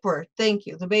 the vapor, thank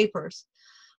you, the vapors.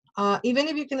 Even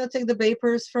if you cannot take the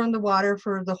vapors from the water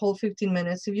for the whole 15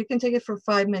 minutes, if you can take it for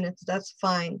 5 minutes, that's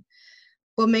fine.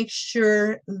 But make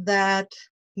sure that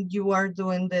you are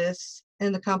doing this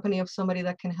in the company of somebody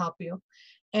that can help you.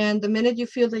 And the minute you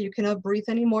feel that you cannot breathe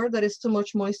anymore, that is too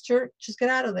much moisture, just get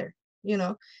out of there, you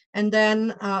know, and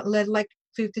then let like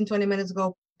 15, 20 minutes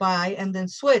go by, and then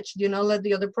switch, you know, let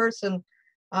the other person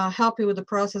help you with the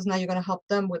process. Now you're going to help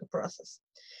them with the process.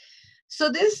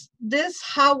 So this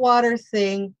hot water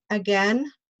thing,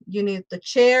 again, you need the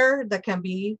chair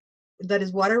that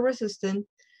is water resistant.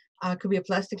 Could be a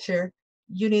plastic chair.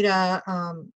 You need a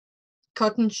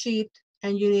cotton sheet,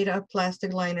 and you need a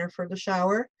plastic liner for the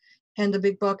shower, and the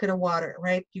big bucket of water,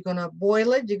 right? You're gonna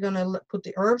boil it. You're gonna put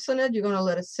the herbs in it. You're gonna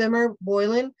let it simmer,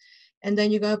 boiling, and then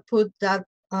you're gonna put that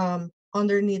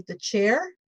underneath the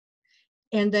chair,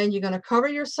 and then you're gonna cover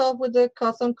yourself with the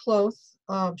cotton cloth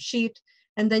sheet,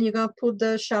 and then you're gonna put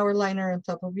the shower liner on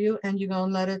top of you, and you're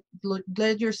gonna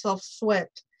let yourself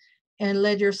sweat, and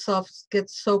let yourself get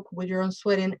soaked with your own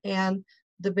sweating and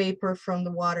the vapor from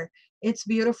the water. It's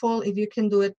beautiful. If you can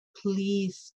do it,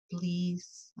 please,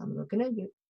 please, I'm looking at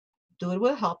you. Do it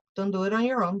with help. Don't do it on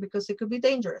your own, because it could be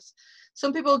dangerous.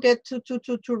 Some people get too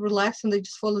relaxed and they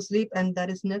just fall asleep, and that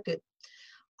is not good.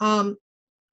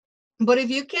 But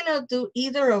if you cannot do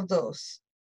either of those,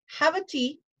 have a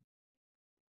tea.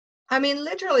 I mean,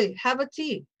 literally, have a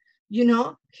tea. You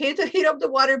know, heat up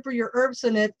the water, put your herbs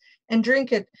in it, and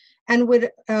drink it. And with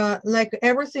like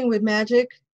everything with magic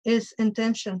is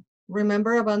intention.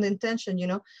 Remember about the intention, you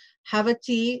know, have a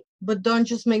tea, but don't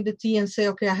just make the tea and say,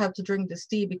 okay, I have to drink this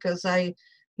tea because I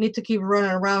need to keep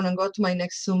running around and go to my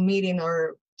next Zoom meeting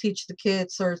or teach the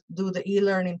kids or do the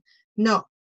e-learning. No,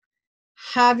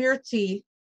 have your tea.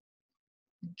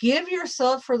 Give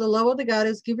yourself, for the love of the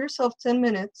goddess, give yourself 10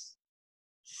 minutes,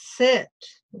 sit,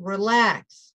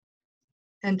 relax,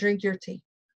 and drink your tea.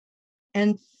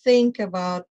 And think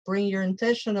about, bring your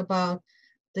intention about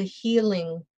the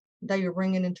healing that you're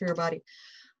bringing into your body.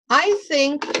 I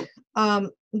think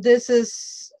this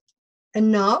is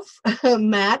enough,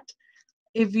 Matt,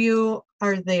 if you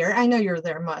are there. I know you're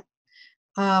there, Matt.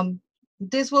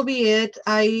 This will be it.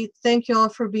 I thank you all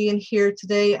for being here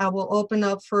today. I will open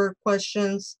up for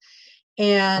questions.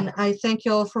 And I thank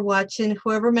you all for watching,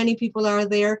 whoever many people are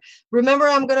there. Remember,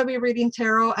 I'm going to be reading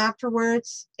tarot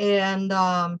afterwards. And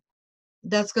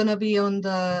that's going to be on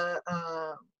the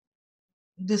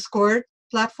Discord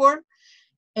platform.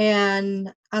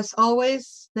 And as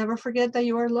always, never forget that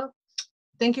you are loved.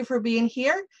 Thank you for being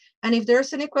here. And if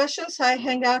there's any questions, I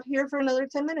hang out here for another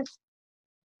 10 minutes.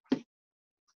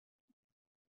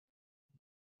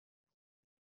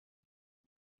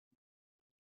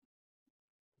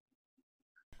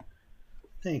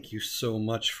 Thank you so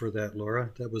much for that,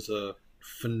 Laura. That was a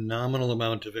phenomenal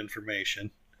amount of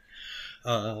information.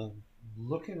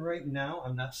 Looking right now,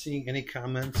 I'm not seeing any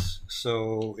comments.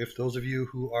 So if those of you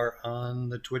who are on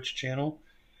the Twitch channel,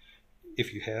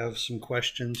 if you have some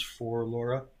questions for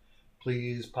Laura,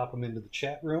 please pop them into the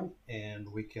chat room and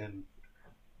we can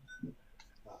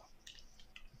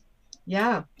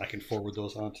I can forward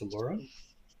those on to Laura.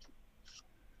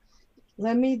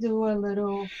 Let me do a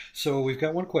little. So we've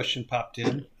got one question popped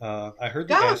in. I heard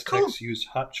the Aztecs use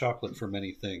hot chocolate for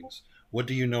many things. What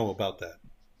do you know about that?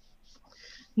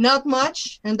 Not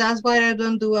much, and that's why I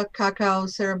don't do a cacao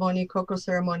ceremony, cocoa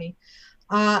ceremony.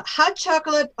 Hot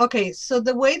chocolate. Okay, so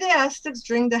the way the Aztecs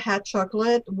drink the hot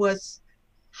chocolate was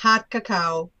hot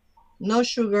cacao, no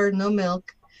sugar, no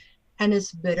milk, and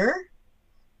it's bitter,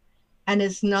 and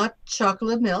it's not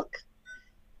chocolate milk.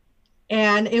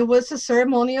 And it was a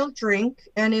ceremonial drink,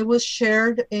 and it was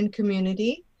shared in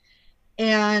community.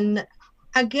 And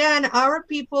again, our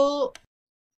people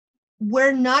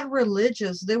were not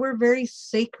religious. They were very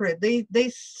sacred.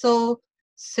 They saw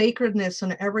sacredness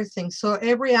on everything. So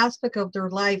every aspect of their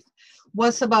life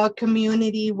was about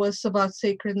community, was about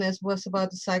sacredness, was about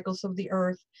the cycles of the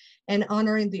earth and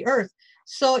honoring the earth.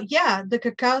 So yeah, the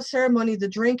cacao ceremony, the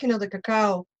drinking of the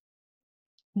cacao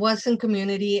was in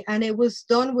community, and it was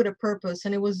done with a purpose,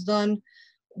 and it was done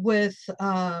with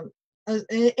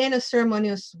in a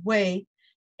ceremonious way,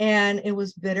 and it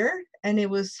was bitter, and it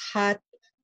was hot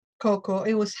cocoa.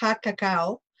 It was hot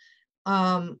cacao.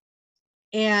 Um,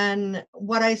 and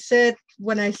what I said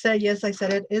when I said yes, I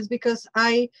said it is because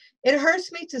it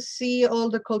hurts me to see all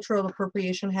the cultural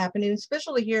appropriation happening,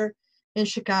 especially here in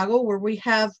Chicago, where we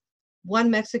have one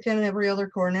Mexican in every other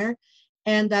corner,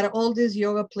 and that all these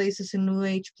yoga places and New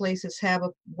Age places have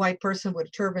a white person with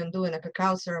a turban doing a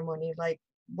cacao ceremony. Like,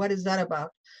 what is that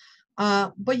about?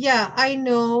 But yeah, I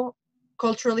know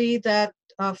culturally that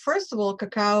first of all,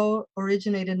 cacao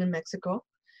originated in Mexico.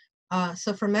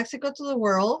 So from Mexico to the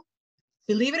world,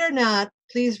 believe it or not,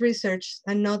 please research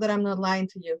and know that I'm not lying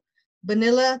to you.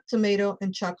 Vanilla, tomato,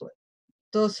 and chocolate.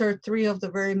 Those are three of the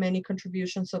very many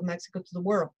contributions of Mexico to the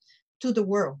world, to the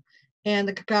world. And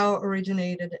the cacao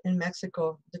originated in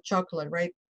Mexico, the chocolate,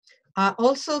 right?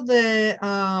 Also, the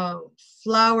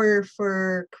flower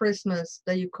for Christmas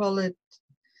that you call it,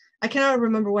 I cannot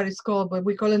remember what it's called, but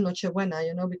we call it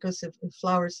Nochebuena, because it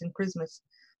flowers in Christmas.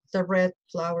 The red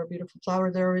flower, beautiful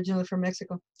flower, they're originally from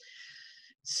Mexico.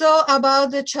 So about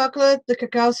the chocolate, the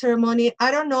cacao ceremony, I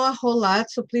don't know a whole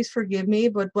lot, so please forgive me.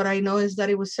 But what I know is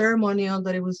that it was ceremonial,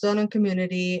 that it was done in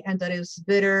community, and that it was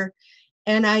bitter.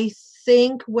 And I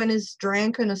think when it's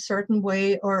drank in a certain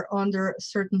way or under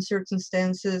certain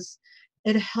circumstances,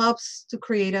 it helps to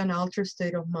create an altered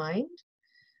state of mind.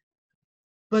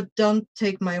 But don't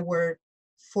take my word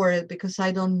for it because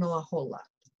I don't know a whole lot.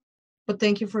 But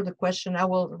thank you for the question. I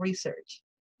will research.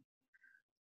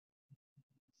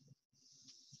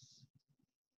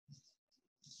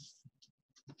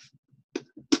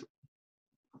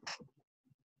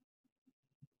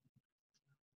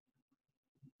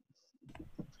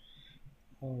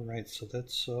 All right, so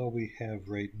that's all we have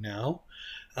right now.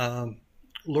 Um,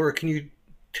 Laura, can you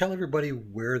tell everybody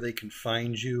where they can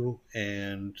find you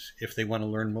and if they want to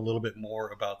learn a little bit more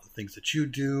about the things that you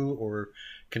do or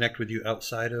connect with you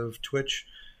outside of Twitch?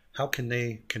 How can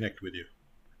they connect with you?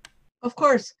 Of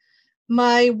course.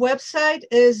 My website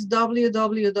is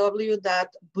www.bruja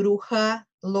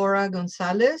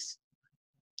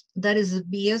That is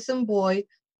B as in boy,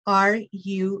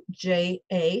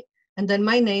 Ruja. And then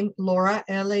my name, Laura,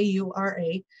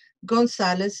 Laura,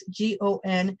 Gonzalez,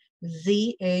 Gonzalez,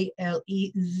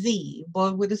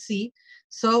 boy with a C.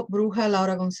 So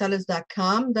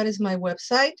brujalauragonzalez.com. That is my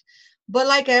website. But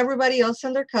like everybody else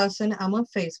and their cousin, I'm on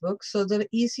Facebook. So the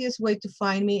easiest way to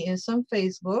find me is on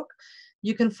Facebook.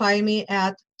 You can find me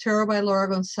at Tarot by Laura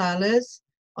Gonzalez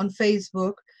on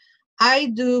Facebook. I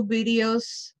do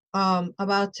videos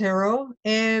about tarot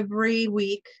every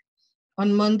week.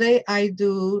 On Monday, I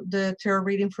do the tarot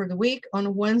reading for the week.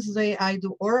 On Wednesday, I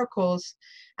do oracles.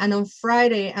 And on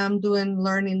Friday, I'm doing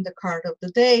learning the card of the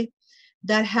day.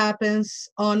 That happens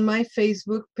on my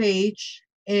Facebook page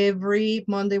every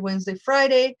Monday, Wednesday,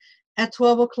 Friday at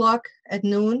 12 o'clock at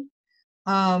noon.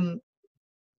 So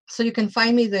you can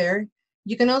find me there.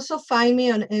 You can also find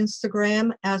me on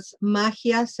Instagram as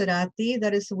Magia Cerati.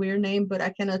 That is a weird name, but I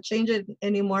cannot change it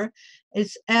anymore.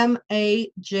 It's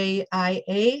Majia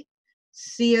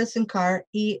C as in car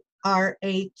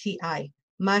Erati.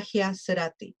 Magia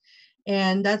Cerati.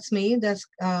 And that's me.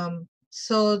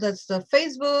 So that's the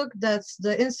Facebook, that's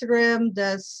the Instagram,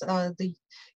 that's the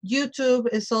YouTube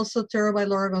is also Tarot by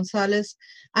Laura Gonzalez.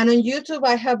 And on YouTube,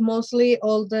 I have mostly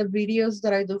all the videos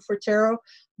that I do for tarot,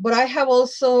 but I have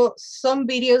also some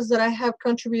videos that I have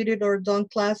contributed or done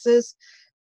classes.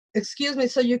 Excuse me,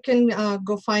 so you can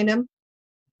go find them.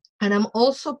 And I'm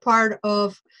also part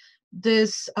of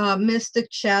this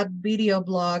Mystic Chat video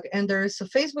blog, and there is a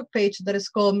Facebook page that is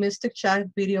called Mystic Chat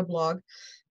Video Blog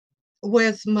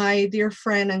with my dear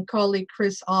friend and colleague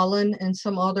Chris Allen and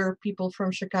some other people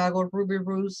from Chicago, Ruby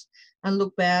Ruse and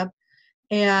Luke Babb.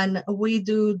 And we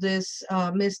do this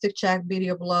Mystic Chat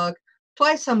video blog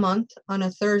twice a month on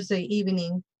a Thursday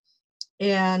evening.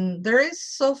 And there is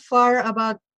so far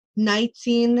about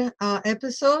 19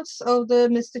 episodes of the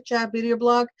Mystic Chat video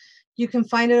blog. You can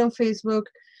find it on Facebook.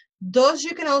 Those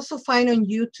you can also find on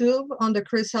YouTube on the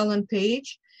Chris Allen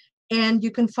page. And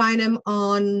you can find them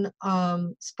on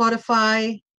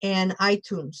Spotify and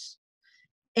iTunes.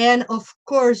 And of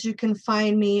course, you can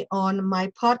find me on my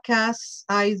podcasts.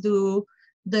 I do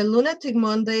the Lunatic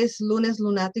Mondays, Lunes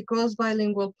Lunáticos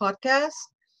bilingual podcast.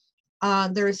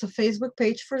 There is a Facebook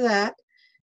page for that.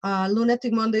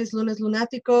 Lunatic Mondays, Lunes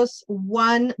Lunáticos.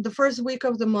 The first week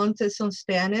of the month is on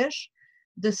Spanish.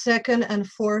 The second and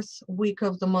fourth week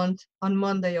of the month, on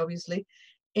Monday, obviously,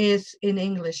 is in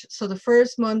English. So the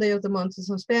first Monday of the month is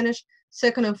in Spanish.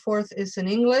 Second and fourth is in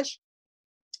English.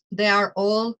 They are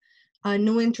all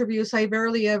new interviews. I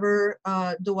barely ever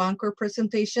do anchor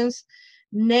presentations.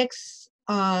 Next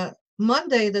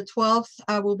Monday, the 12th,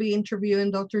 I will be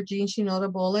interviewing Dr. Jean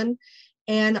Shinoda Bolen.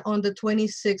 And on the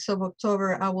 26th of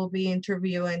October, I will be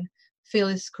interviewing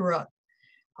Phyllis Kurot,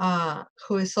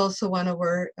 who is also one of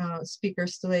our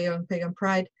speakers today on Pagan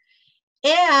Pride.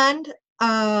 And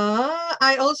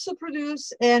I also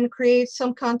produce and create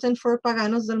some content for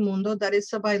Paganos del Mundo. That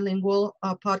is a bilingual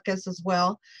podcast as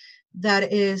well.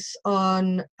 That is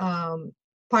on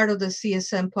part of the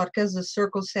CSM podcast, the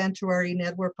Circle Sanctuary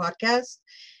Network podcast.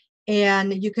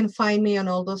 And you can find me on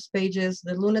all those pages,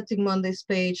 the Lunatic Mondays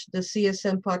page, the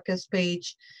CSM podcast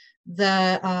page,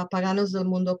 the Paganos del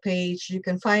Mundo page. You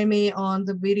can find me on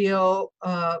the video,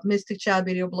 Mystic Chat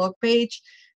video blog page.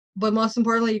 But most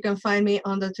importantly, you can find me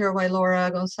on the Terra by Laura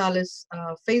Gonzalez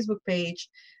Facebook page.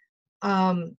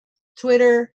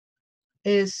 Twitter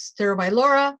is Terra by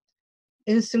Laura.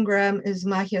 Instagram is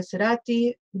Magia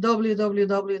Cerati,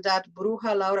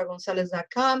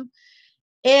 www.brujalauragonzalez.com.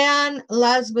 And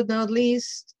last but not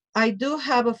least, I do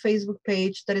have a Facebook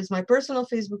page that is my personal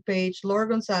Facebook page, Laura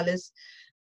Gonzalez,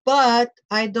 but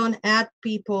I don't add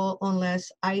people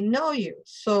unless I know you.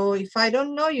 So if I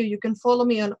don't know you, you can follow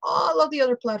me on all of the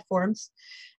other platforms.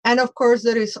 And of course,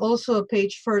 there is also a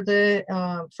page for the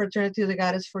Fraternity of the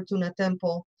Goddess Fortuna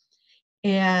Temple.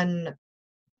 And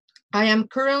I am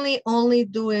currently only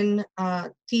doing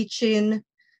teaching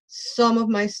some of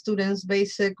my students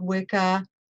basic Wicca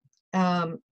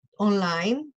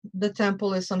online. The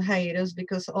temple is on hiatus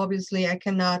because obviously I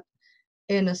cannot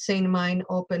in a sane mind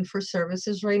open for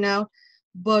services right now,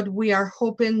 but we are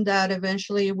hoping that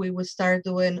eventually we will start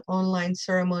doing online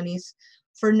ceremonies.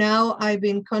 For now, I've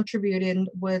been contributing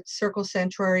with Circle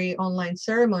Sanctuary online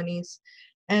ceremonies,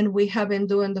 and we have been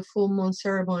doing the full moon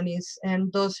ceremonies,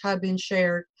 and those have been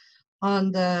shared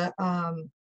on the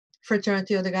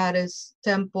Fraternity of the Goddess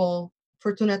Temple,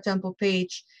 Fortuna Temple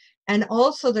page. And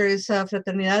also there is a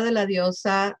Fraternidad de la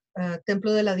Diosa,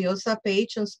 Templo de la Diosa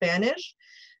page in Spanish.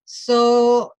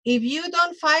 So if you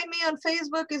don't find me on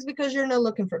Facebook, it's because you're not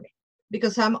looking for me,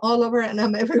 because I'm all over and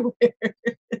I'm everywhere.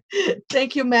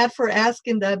 Thank you, Matt, for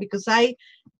asking that, because I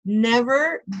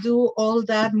never do all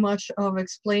that much of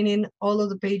explaining all of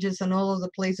the pages and all of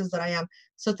the places that I am.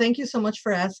 So thank you so much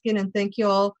for asking, and thank you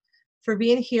all for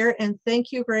being here. And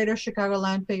thank you, Greater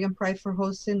Chicagoland Pagan Pride, for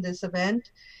hosting this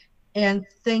event. And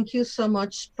thank you so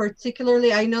much,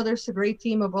 particularly, I know there's a great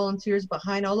team of volunteers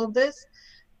behind all of this,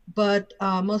 but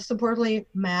most importantly,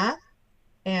 Matt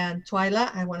and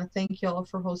Twyla, I want to thank you all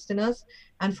for hosting us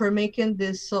and for making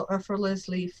this so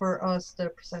effortlessly for us, the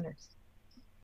presenters.